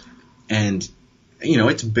closer. And,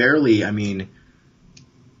 it's barely, I'm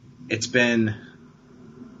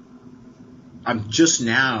just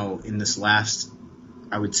now in this last,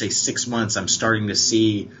 I would say 6 months, I'm starting to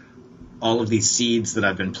see all of these seeds that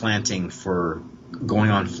I've been planting for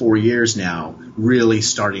going on 4 years now, really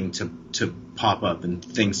starting to pop up, and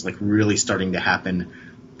things really starting to happen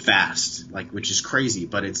fast, which is crazy.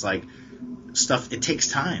 But it's stuff, it takes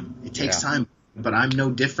time. It takes time, but I'm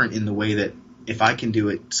no different in the way that if I can do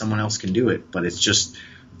it, someone else can do it. But it's just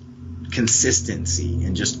consistency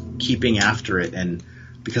and just keeping after it. And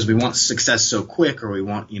because we want success so quick, or we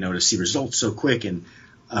want, to see results so quick, and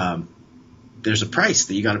there's a price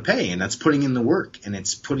that you got to pay, and that's putting in the work, and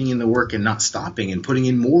it's putting in the work and not stopping, and putting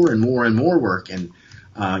in more and more and more work. And,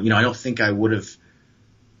 I don't think I wouldn't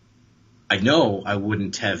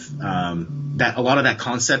have, that a lot of that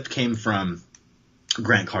concept came from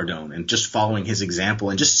Grant Cardone, and just following his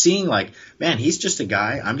example, and just seeing man, he's just a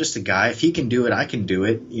guy. I'm just a guy. If he can do it, I can do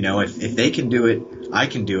it. If they can do it, I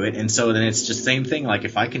can do it. And so then it's just the same thing.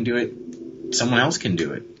 If I can do it, someone else can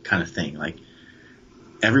do it, kind of thing.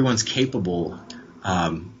 Everyone's capable,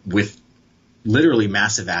 with literally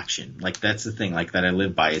massive action. That's the thing, that I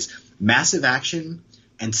live by, is massive action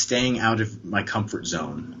and staying out of my comfort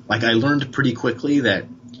zone. I learned pretty quickly that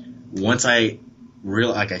once I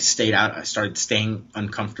I stayed out, I started staying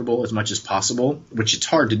uncomfortable as much as possible, which it's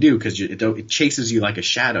hard to do because it chases you like a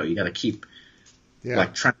shadow. You got to keep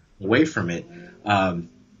trying to get away from it. And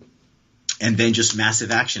then just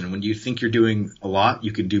massive action. When you think you're doing a lot,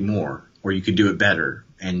 you can do more, or you can do it better.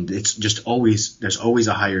 And it's just there's always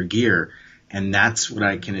a higher gear. And that's what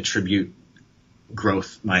I can attribute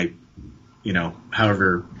growth,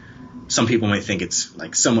 however, some people may think it's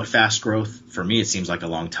somewhat fast growth. For me, it seems like a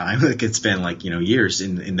long time. It's been years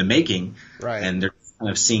in the making, right? And they're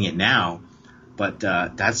kind of seeing it now. But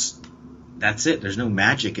that's it. There's no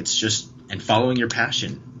magic. It's just following your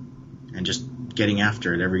passion and just getting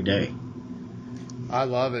after it every day. I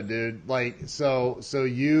love it, dude. So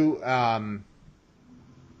you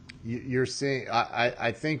you're seeing.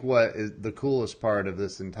 I think what is the coolest part of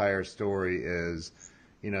this entire story is,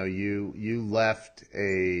 you left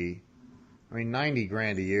I mean, 90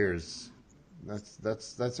 grand a year is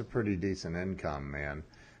that's a pretty decent income, man.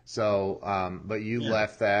 So, but you Yeah.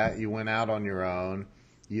 left that. You went out on your own.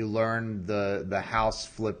 You learned the house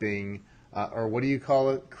flipping, or what do you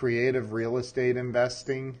call it? Creative real estate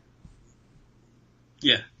investing.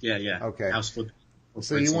 Yeah. Okay. House flip.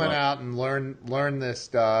 So you went out and learned this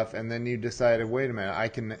stuff, and then you decided, wait a minute, I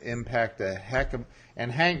can impact a heck of.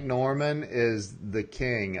 And Hank Norman is the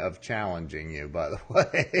king of challenging you, by the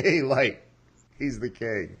way. Like, he's the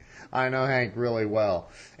king. I know Hank really well,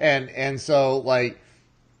 and so like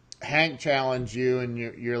Hank challenged you, and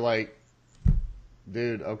you're like,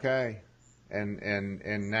 dude, okay,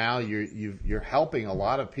 and now you're helping a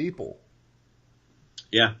lot of people.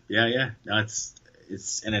 Yeah. No, it's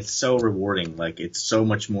so rewarding. Like, it's so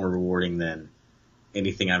much more rewarding than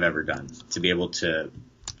anything I've ever done to be able to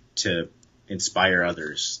inspire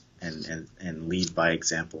others and lead by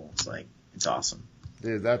example. It's like, it's awesome.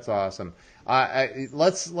 Dude, that's awesome.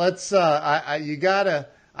 Let's you gotta.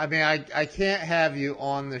 I mean, I can't have you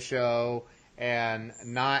on the show and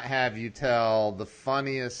not have you tell the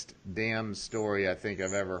funniest damn story I think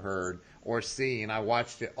I've ever heard or seen. I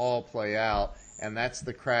watched it all play out, and that's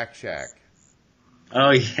the Crack Shack.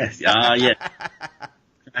 Oh yes, yeah.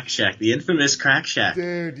 Crack Shack, the infamous Crack Shack.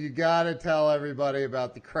 Dude, you gotta tell everybody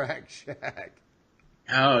about the Crack Shack.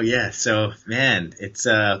 Oh yeah. So man, it's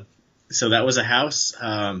so that was a house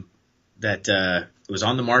that was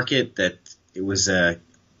on the market. That it was the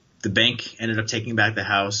bank ended up taking back the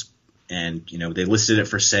house, and they listed it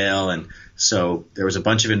for sale, and so there was a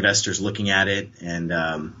bunch of investors looking at it,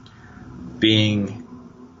 and being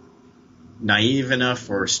naive enough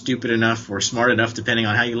or stupid enough or smart enough, depending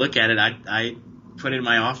on how you look at it, I put in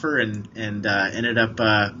my offer and ended up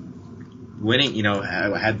winning.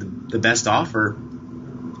 I had the best offer,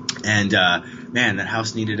 and man, that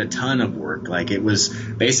house needed a ton of work. Like, it was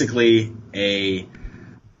basically a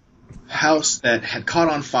house that had caught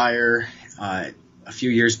on fire a few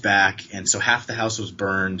years back, and so half the house was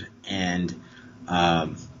burned, and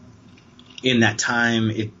in that time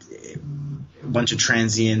a bunch of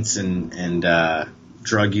transients and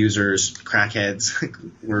drug users, crackheads,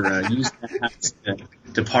 were using that house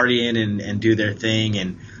to party in and do their thing,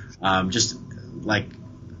 and just like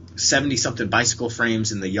 70-something bicycle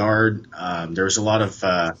frames in the yard. There was a lot of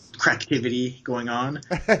cracktivity going on.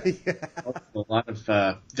 Yeah. A lot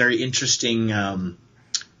of very interesting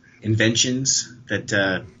inventions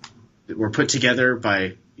that were put together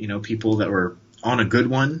by people that were on a good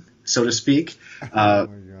one, so to speak. Oh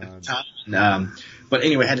my God. But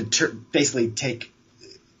anyway, I had to basically take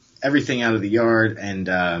everything out of the yard,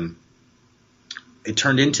 and it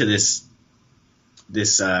turned into this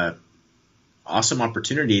awesome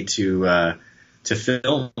opportunity to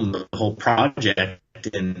film the whole project,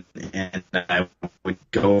 and I would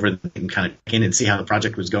go over and kind of in and see how the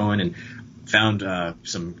project was going, and found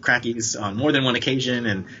some crackies on more than one occasion,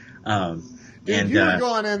 and Dude, you were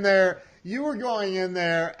going in there. You were going in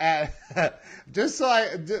there at just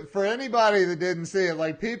for anybody that didn't see it.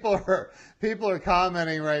 Like, people are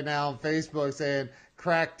commenting right now on Facebook saying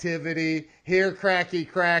cracktivity here, cracky,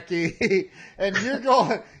 and you're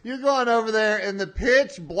going over there in the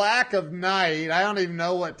pitch black of night. I don't even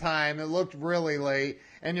know what time. It looked really late,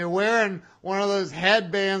 and you're wearing one of those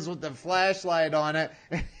headbands with the flashlight on it.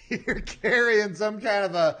 And you're carrying some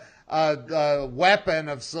kind of a weapon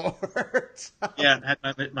of sorts. Yeah,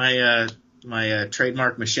 I had my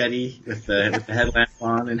trademark machete with the headlamp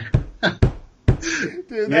on, and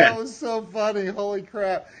Dude, that was so funny. Holy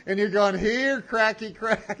crap. And you're going, here, cracky.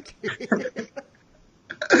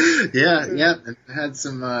 yeah. I had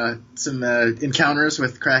some encounters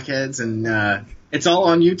with crackheads, and it's all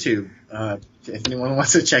on YouTube. If anyone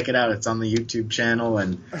wants to check it out, it's on the YouTube channel.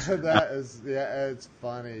 And it's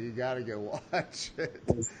funny. You got to go watch it.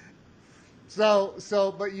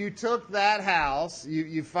 But you took that house.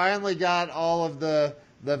 You finally got all of the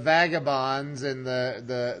vagabonds and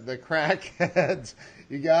the crackheads.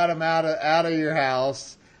 You got them out of your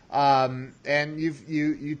house, and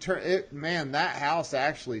you turn it. Man, that house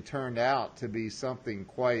actually turned out to be something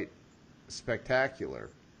quite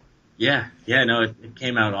spectacular. Yeah, no, it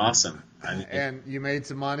came out awesome. And you made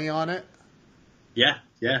some money on it? Yeah,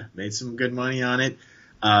 made some good money on it.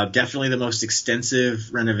 Definitely the most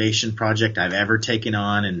extensive renovation project I've ever taken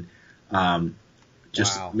on, and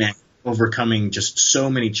Wow. man, overcoming just so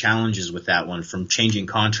many challenges with that one, from changing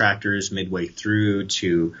contractors midway through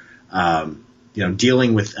to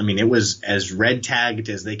dealing with, I mean, it was as red tagged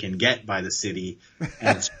as they can get by the city,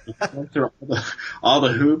 and went through all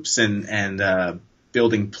the hoops and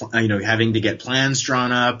building, having to get plans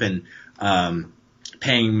drawn up and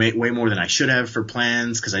paying way more than I should have for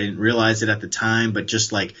plans because I didn't realize it at the time. But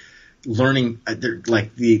just like learning,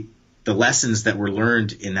 like the lessons that were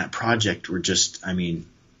learned in that project were just, I mean,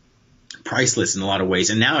 priceless in a lot of ways.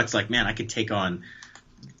 And now it's like, man, I could take on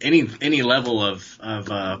any level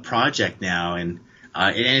of project now, and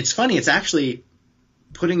it's funny. It's actually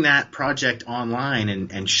putting that project online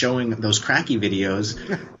and showing those cracky videos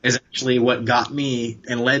is actually what got me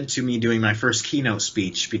and led to me doing my first keynote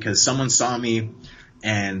speech, because someone saw me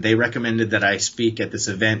and they recommended that I speak at this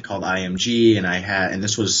event called IMG, and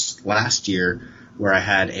this was last year, where I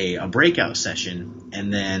had a breakout session,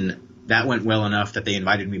 and then that went well enough that they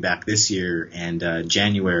invited me back this year and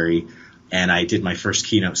January. And I did my first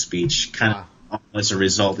keynote speech kind of as a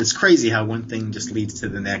result. It's crazy how one thing just leads to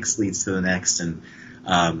the next, and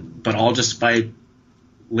but all just by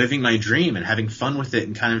living my dream and having fun with it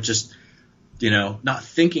and kind of just, not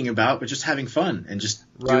thinking about, but just having fun and just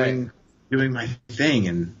doing my thing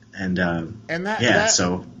and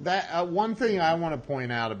that one thing I want to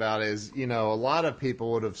point out about is, a lot of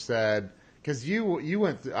people would have said, because you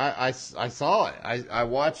went through, I saw it. I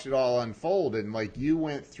watched it all unfold, and like you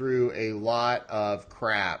went through a lot of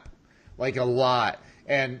crap, like a lot,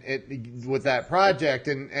 and with that project,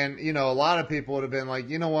 and a lot of people would have been like,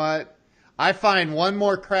 you know what? I find one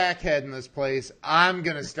more crackhead in this place, I'm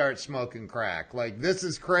gonna start smoking crack. Like, this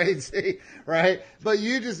is crazy, right? But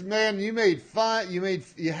you just, man, you made fun. You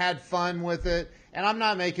had fun with it, and I'm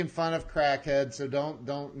not making fun of crackheads, so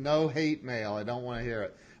don't no hate mail. I don't want to hear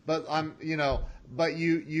it. But but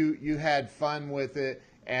you had fun with it,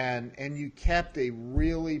 and you kept a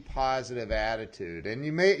really positive attitude, and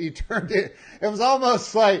you turned it. It was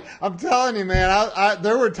almost like, I'm telling you, man.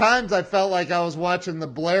 There were times I felt like I was watching the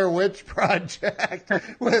Blair Witch Project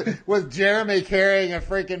with Jeremy carrying a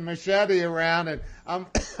freaking machete around, and I'm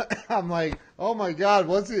like, oh my God,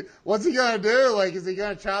 what's he gonna do? Like, is he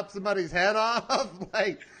gonna chop somebody's head off?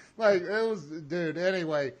 like it was, dude.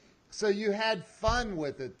 Anyway. So you had fun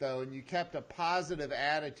with it, though, and you kept a positive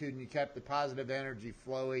attitude, and you kept the positive energy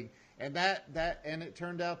flowing, and and it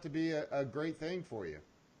turned out to be a great thing for you.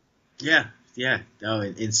 Yeah. Oh,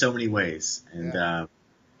 in so many ways, and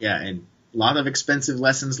and a lot of expensive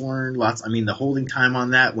lessons learned. The holding time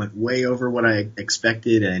on that went way over what I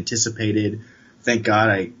expected and anticipated. Thank God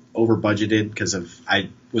I over budgeted because I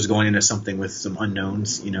was going into something with some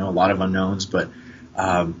unknowns, a lot of unknowns, but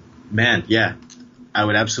man, yeah. I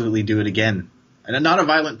would absolutely do it again. And I'm not a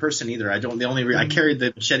violent person either. I carried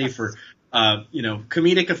the machete for,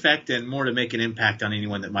 comedic effect and more to make an impact on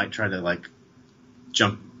anyone that might try to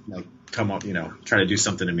come up, try to do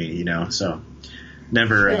something to me, so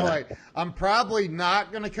never. Like, I'm probably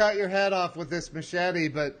not going to cut your head off with this machete,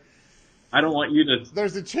 but I don't want you to.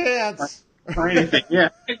 There's a chance. Or anything.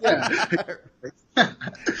 Yeah. Right. Yeah.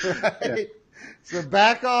 So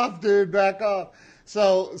back off, dude. Back off.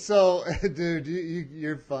 So, dude,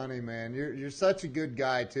 you're funny, man. You're such a good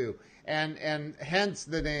guy too, and hence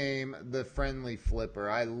the name, the Friendly Flipper.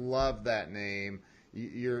 I love that name.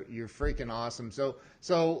 You're freaking awesome.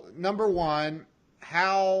 So number one,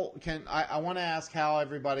 how can I want to ask how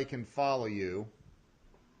everybody can follow you?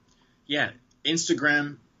 Yeah,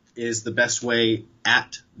 Instagram is the best way,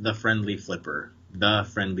 at the Friendly Flipper. The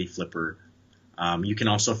Friendly Flipper. You can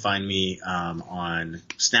also find me on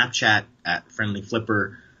Snapchat at Friendly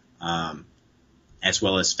Flipper, as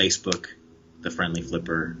well as Facebook, The Friendly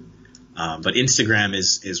Flipper. But Instagram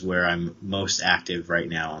is where I'm most active right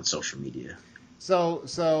now on social media.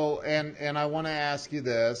 So and I want to ask you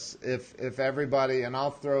this, if everybody, and I'll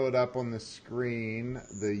throw it up on the screen,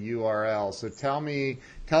 the URL. So tell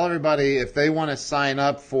everybody if they want to sign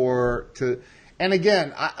up and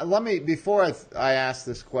again, before I ask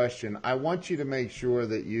this question, I want you to make sure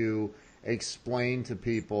that you explain to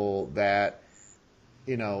people that,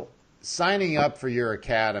 signing up for your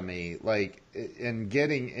academy, and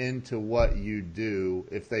getting into what you do,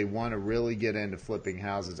 if they want to really get into flipping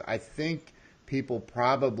houses, I think people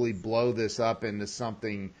probably blow this up into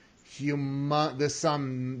something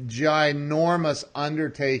some ginormous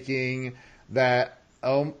undertaking that,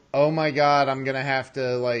 oh my God, I'm going to have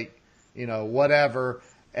to whatever.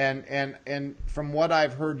 And from what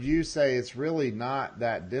I've heard you say, it's really not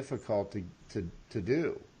that difficult to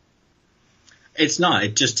do. It's not.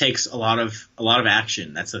 It just takes a lot of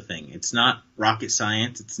action. That's the thing. It's not rocket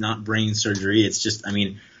science. It's not brain surgery. It's just,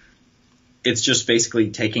 it's just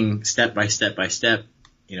basically taking step by step by step,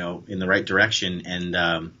 in the right direction.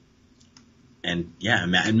 And and yeah,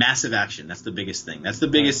 and massive action. That's the biggest thing. That's the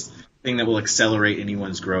biggest thing that will accelerate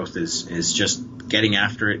anyone's growth is just getting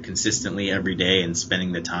after it consistently every day and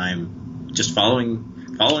spending the time just following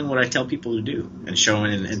what I tell people to do and show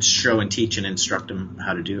and teach and instruct them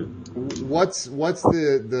how to do. What's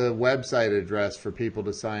the website address for people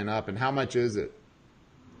to sign up, and how much is it?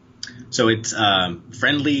 So it's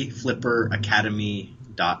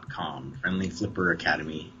friendlyflipperacademy.com,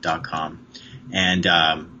 friendlyflipperacademy.com. And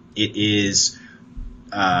it is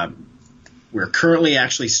we're currently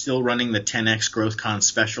actually still running the 10X GrowthCon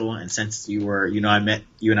special, and since you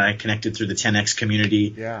and I connected through the 10X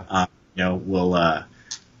community, we'll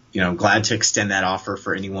glad to extend that offer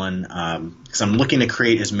for anyone, because I'm looking to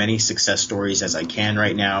create as many success stories as I can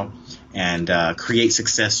right now, and create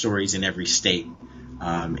success stories in every state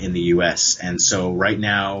in the U.S. And so right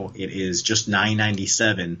now it is just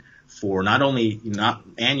 $9.97 for not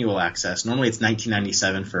annual access. Normally it's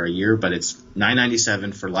 $19.97 for a year, but it's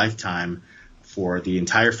 $9.97 for lifetime for the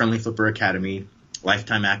entire Friendly Flipper Academy,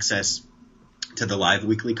 lifetime access to the live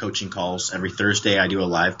weekly coaching calls. Every Thursday I do a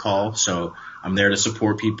live call, so I'm there to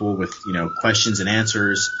support people with questions and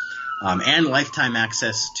answers, and lifetime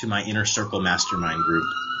access to my Inner Circle Mastermind group.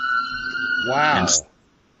 Wow. So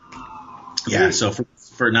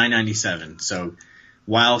for $9.97. So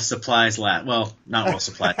while supplies last, well, not while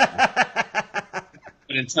supplies last,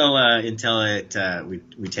 but until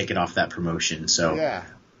we take it off that promotion. So yeah.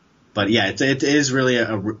 But yeah, it is really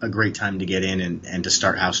a great time to get in and to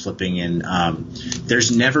start house flipping. And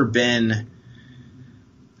there's never been,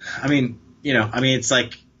 it's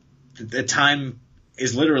like the time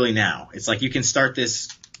is literally now. It's like you can start this,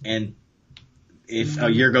 and if a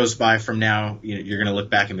year goes by from now, you're going to look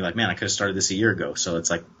back and be like, man, I could have started this a year ago. So it's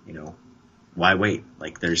like, why wait?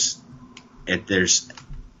 Like there's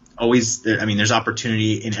always there's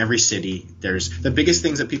opportunity in every city. There's the biggest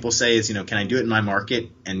things that people say is, can I do it in my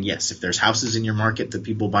market? And yes, if there's houses in your market that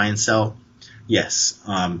people buy and sell, yes.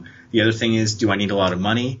 The other thing is, do I need a lot of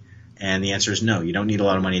money? And the answer is no, you don't need a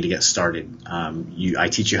lot of money to get started. I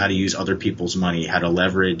teach you how to use other people's money, how to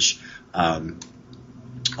leverage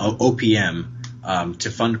OPM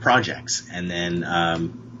to fund projects. And then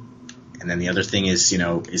the other thing is,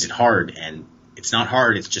 is it hard? And it's not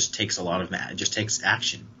hard. It just takes it just takes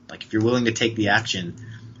action. Like if you're willing to take the action,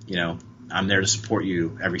 I'm there to support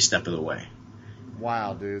you every step of the way.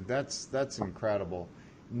 Wow, dude, that's incredible.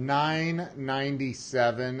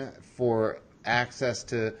 $9.97 for access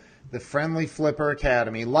to the Friendly Flipper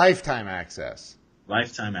Academy, lifetime access.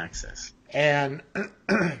 Lifetime access. And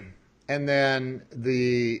then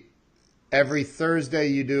every Thursday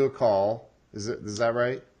you do a call. Is that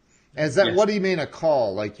right? Yes. What do you mean a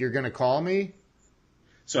call? Like you're going to call me?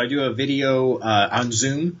 So I do a video on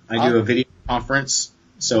Zoom. I do a video conference.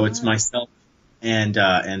 So it's myself and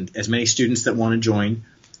as many students that want to join,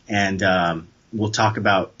 and we'll talk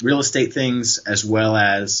about real estate things as well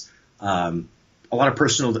as a lot of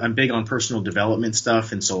personal. I'm big on personal development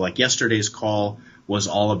stuff, and so like yesterday's call was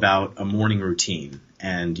all about a morning routine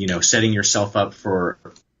and setting yourself up for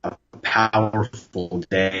a powerful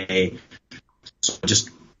day. So just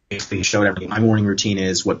basically showed everything my morning routine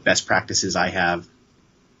is, what best practices I have.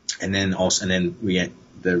 And then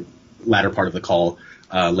the latter part of the call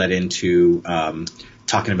led into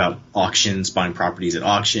talking about auctions, buying properties at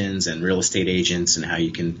auctions, and real estate agents, and how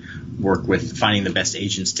you can work with finding the best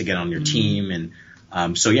agents to get on your team. And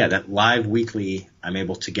that live weekly, I'm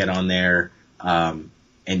able to get on there, and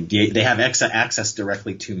they have access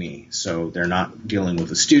directly to me, so they're not dealing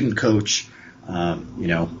with a student coach.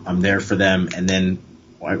 I'm there for them. And then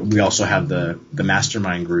we also have the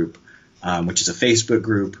mastermind group, which is a Facebook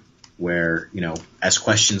group where, as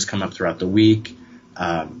questions come up throughout the week,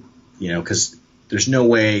 because there's no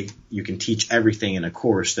way you can teach everything in a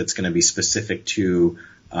course that's going to be specific to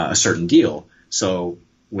a certain deal. So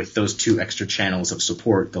with those two extra channels of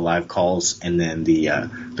support, the live calls and then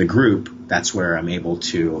the group, that's where I'm able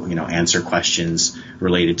to, answer questions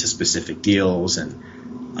related to specific deals and,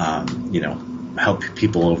 help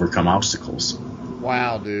people overcome obstacles.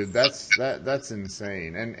 Wow, dude, that's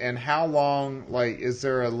insane. And how long? Like, is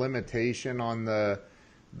there a limitation on the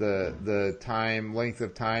length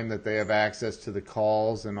of time that they have access to the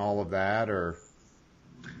calls and all of that, or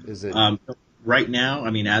is it? Right now,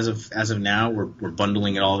 as of now, we're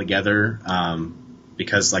bundling it all together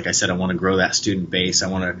because, like I said, I want to grow that student base. I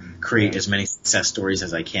want to create as many success stories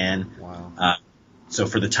as I can. Wow. So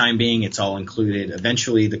for the time being, it's all included.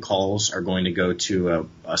 Eventually, the calls are going to go to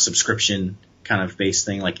a subscription kind of based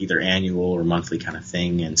thing, like either annual or monthly kind of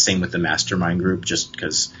thing. And same with the mastermind group, just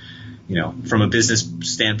because, from a business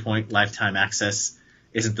standpoint, lifetime access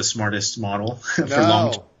isn't the smartest model for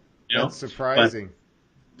long. you know. That's surprising.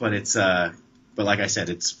 But it's but like I said,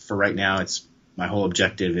 it's for right now. It's my whole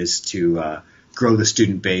objective is to grow the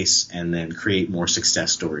student base and then create more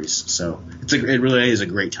success stories. So it really is a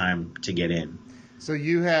great time to get in. So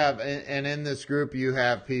you have, and in this group, you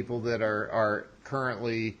have people that are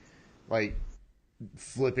currently like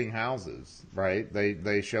flipping houses, right?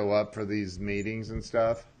 They show up for these meetings and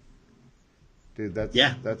stuff. Dude,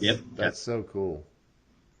 that's so cool.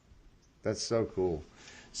 That's so cool.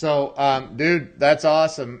 So, dude, that's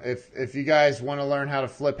awesome. If you guys want to learn how to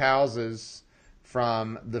flip houses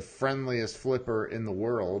from the friendliest flipper in the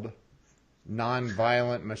world,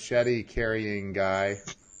 non-violent machete carrying guy.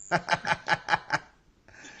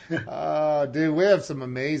 Dude, we have some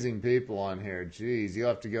amazing people on here. Jeez, you'll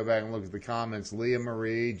have to go back and look at the comments. Leah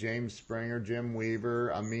Marie, James Springer, Jim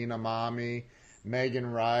Weaver, Amina Mami, Megan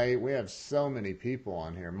Wright. We have so many people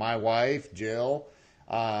on here. My wife, Jill,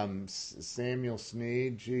 Samuel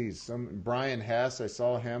Sneed. Jeez, Brian Hess. I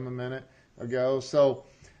saw him a minute ago. So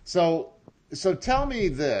tell me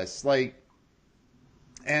this, like,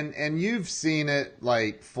 and you've seen it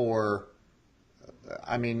like for.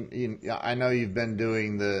 I mean, I know you've been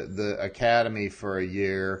doing the academy for a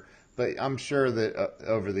year, but I'm sure that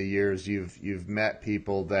over the years you've met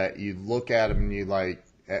people that you look at them and you like,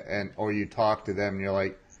 or you talk to them and you're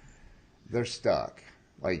like, they're stuck,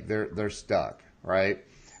 like they're stuck, right?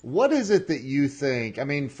 What is it that you think? I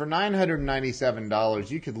mean, for $997,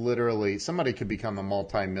 you could literally somebody could become a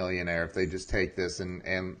multimillionaire if they just take this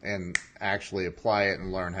and actually apply it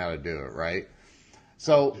and learn how to do it, right?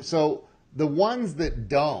 So. The ones that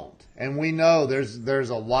don't, and we know there's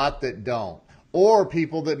a lot that don't, or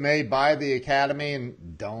people that may buy the academy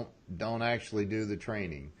and don't actually do the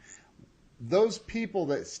training. Those people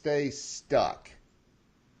that stay stuck,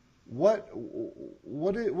 what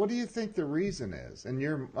do you think the reason is?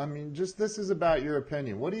 And just this is about your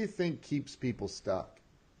opinion. What do you think keeps people stuck?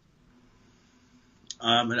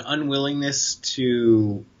 An unwillingness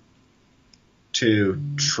to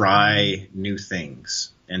try new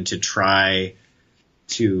things and to try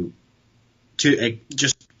to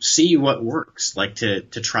just see what works, like to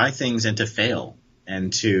try things and to fail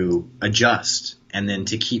and to adjust and then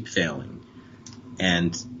to keep failing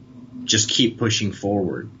and just keep pushing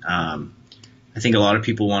forward. I think a lot of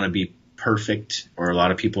people want to be perfect, or a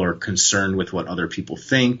lot of people are concerned with what other people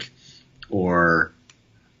think, or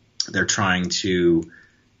they're trying to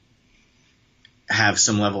have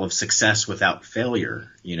some level of success without failure,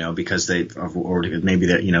 because or maybe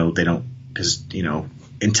that, they don't, because,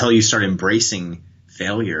 until you start embracing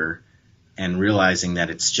failure and realizing that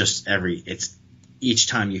it's just each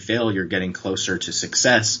time you fail, you're getting closer to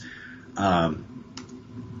success.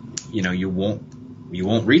 You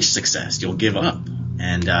won't reach success. You'll give up.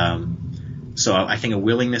 And, so I think a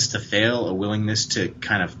willingness to fail, a willingness to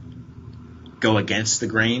kind of go against the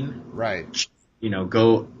grain, right?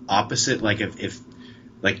 Go opposite, like if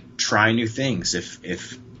try new things.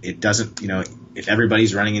 If it doesn't, if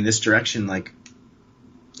everybody's running in this direction, like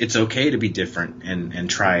it's okay to be different and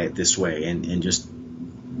try it this way and just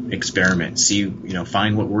experiment, see,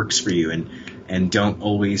 find what works for you and don't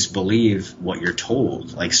always believe what you're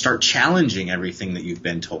told. Like start challenging everything that you've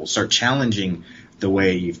been told. Start challenging the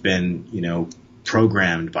way you've been,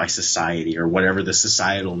 programmed by society or whatever the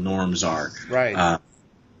societal norms are. Right.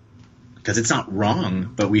 Because it's not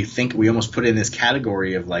wrong, but we almost put it in this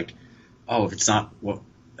category of like, oh, if it's not what,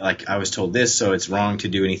 like I was told this, so it's wrong to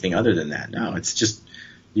do anything other than that. No, it's just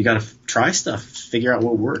you got to try stuff, figure out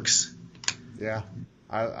what works. Yeah,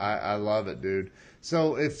 I love it, dude.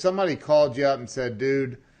 So if somebody called you up and said,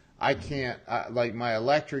 dude, I can't, like my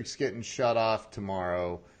electric's getting shut off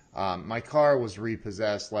tomorrow. My car was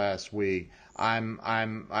repossessed last week.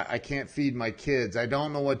 I can't feed my kids. I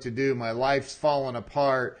don't know what to do. My life's falling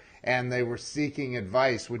apart. And they were seeking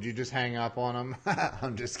advice. Would you just hang up on them?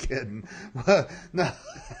 I'm just kidding. No.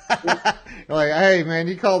 Like, hey, man,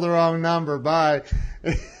 you called the wrong number. Bye.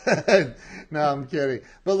 No, I'm kidding.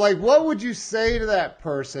 But, like, what would you say to that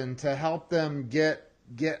person to help them get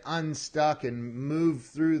unstuck and move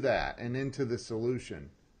through that and into the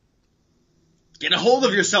solution? Get a hold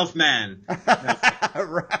of yourself, man.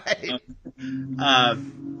 Right.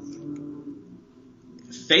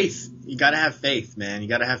 Faith. You got to have faith, man. You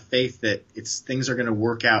got to have faith that things are going to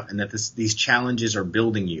work out and that these challenges are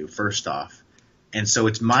building you, first off. And so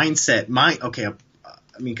it's mindset.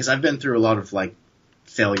 Because I've been through a lot of like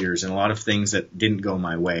failures and a lot of things that didn't go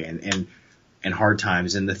my way and hard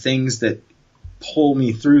times. And the things that pull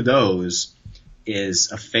me through those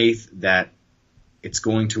is a faith that it's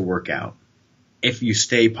going to work out. If you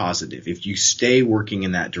stay positive, if you stay working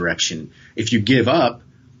in that direction, if you give up,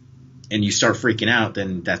 and you start freaking out,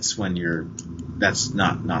 then that's when that's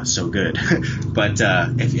not so good. But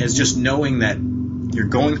if it's just knowing that you're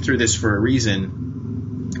going through this for a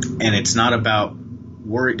reason, and it's not about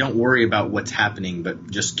don't worry about what's happening,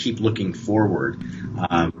 but just keep looking forward.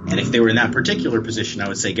 And if they were in that particular position, I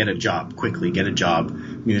would say get a job quickly. Get a job. I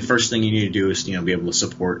mean, the first thing you need to do is be able to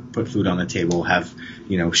support, put food on the table, have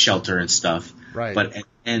shelter and stuff. Right. But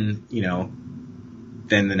and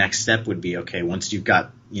then the next step would be, okay, once you've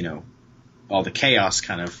got all the chaos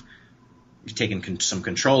kind of you've taken some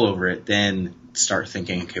control over it, then start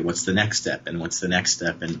thinking, okay, what's the next step, and what's the next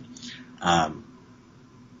step, and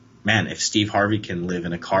man, if Steve Harvey can live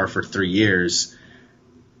in a car for 3 years,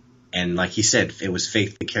 and like he said, it was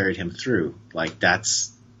faith that carried him through. Like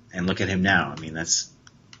and look at him now. I mean, that's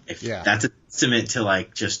a testament to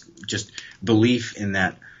just belief in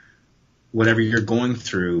that whatever you're going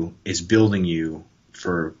through is building you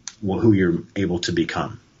for who you're able to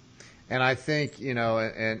become. And I think,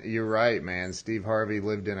 and you're right, man. Steve Harvey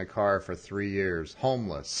lived in a car for 3 years,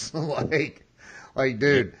 homeless, like,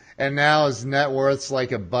 dude. And now his net worth's like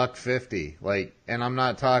 $150. And I'm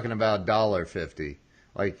not talking about $1.50,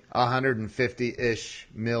 like 150-ish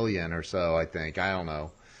million or so, I think. I don't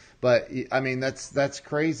know. But I mean, that's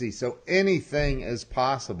crazy. So anything is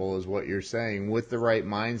possible is what you're saying with the right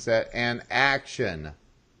mindset and action.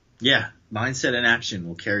 Yeah. Mindset and action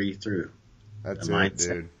will carry you through. That's it,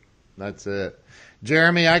 dude. That's it.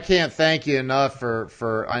 Jeremy, I can't thank you enough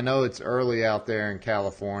for I know it's early out there in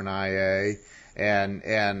California,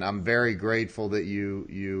 and I'm very grateful that you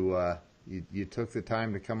took the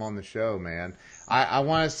time to come on the show, man. I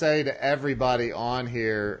want to say to everybody on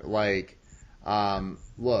here, look,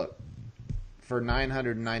 for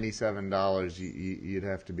 $997, you'd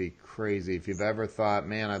have to be crazy. If you've ever thought,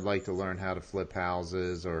 man, I'd like to learn how to flip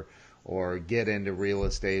houses or get into real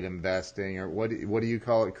estate investing, or what do you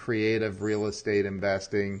call it? Creative real estate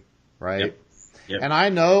investing, right? Yep. And I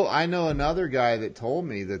know another guy that told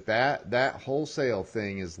me that wholesale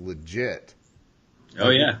thing is legit. Oh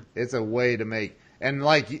yeah, it's a way to make. And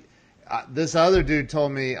this other dude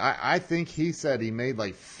told me, I think he said he made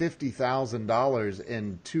like $50,000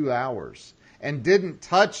 in 2 hours and didn't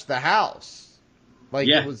touch the house.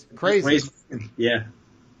 It was crazy. Yeah.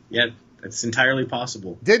 It's entirely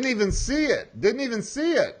possible. Didn't even see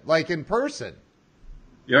it like in person.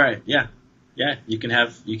 You're right. Yeah. You can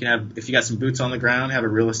have if you got some boots on the ground, have a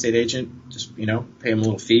real estate agent, just pay them a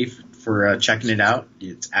little fee for checking it out.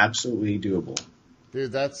 It's absolutely doable.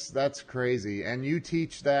 Dude, that's crazy. And you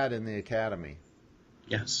teach that in the academy.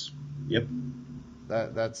 Yes. Yep.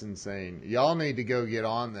 That's insane. Y'all need to go get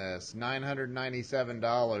on this.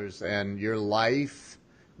 $997 and your life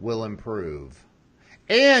will improve.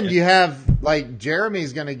 And you have,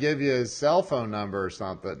 Jeremy's going to give you his cell phone number or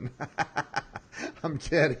something. I'm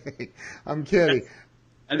kidding. And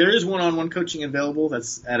there is one-on-one coaching available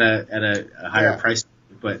that's at a higher price.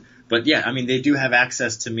 But yeah, I mean, they do have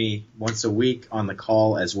access to me once a week on the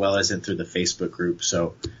call as well as through the Facebook group.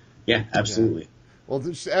 So, yeah, absolutely. Yeah. Well,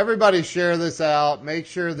 everybody share this out. Make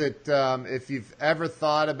sure that if you've ever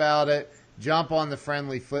thought about it, jump on the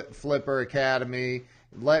Friendly Flipper Academy.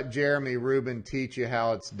 Let Jeremy Rubin teach you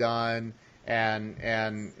how it's done,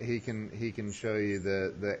 and he can show you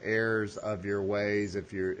the errors of your ways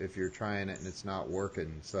if you're trying it and it's not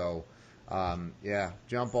working. So,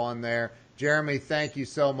 jump on there. Jeremy, thank you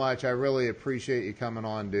so much. I really appreciate you coming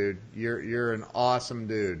on, dude. You're an awesome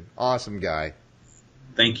dude, awesome guy.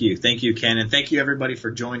 Thank you, Ken, and thank you everybody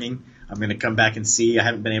for joining. I'm going to come back and see. I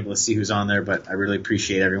haven't been able to see who's on there, but I really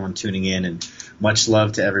appreciate everyone tuning in, and much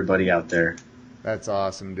love to everybody out there. That's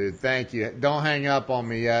awesome, dude. Thank you. Don't hang up on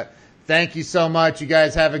me yet. Thank you so much. You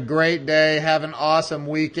guys have a great day. Have an awesome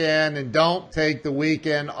weekend. And don't take the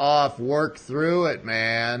weekend off. Work through it,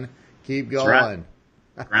 man. Keep going.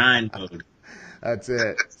 Grind mode. That's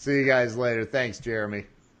it. See you guys later. Thanks, Jeremy.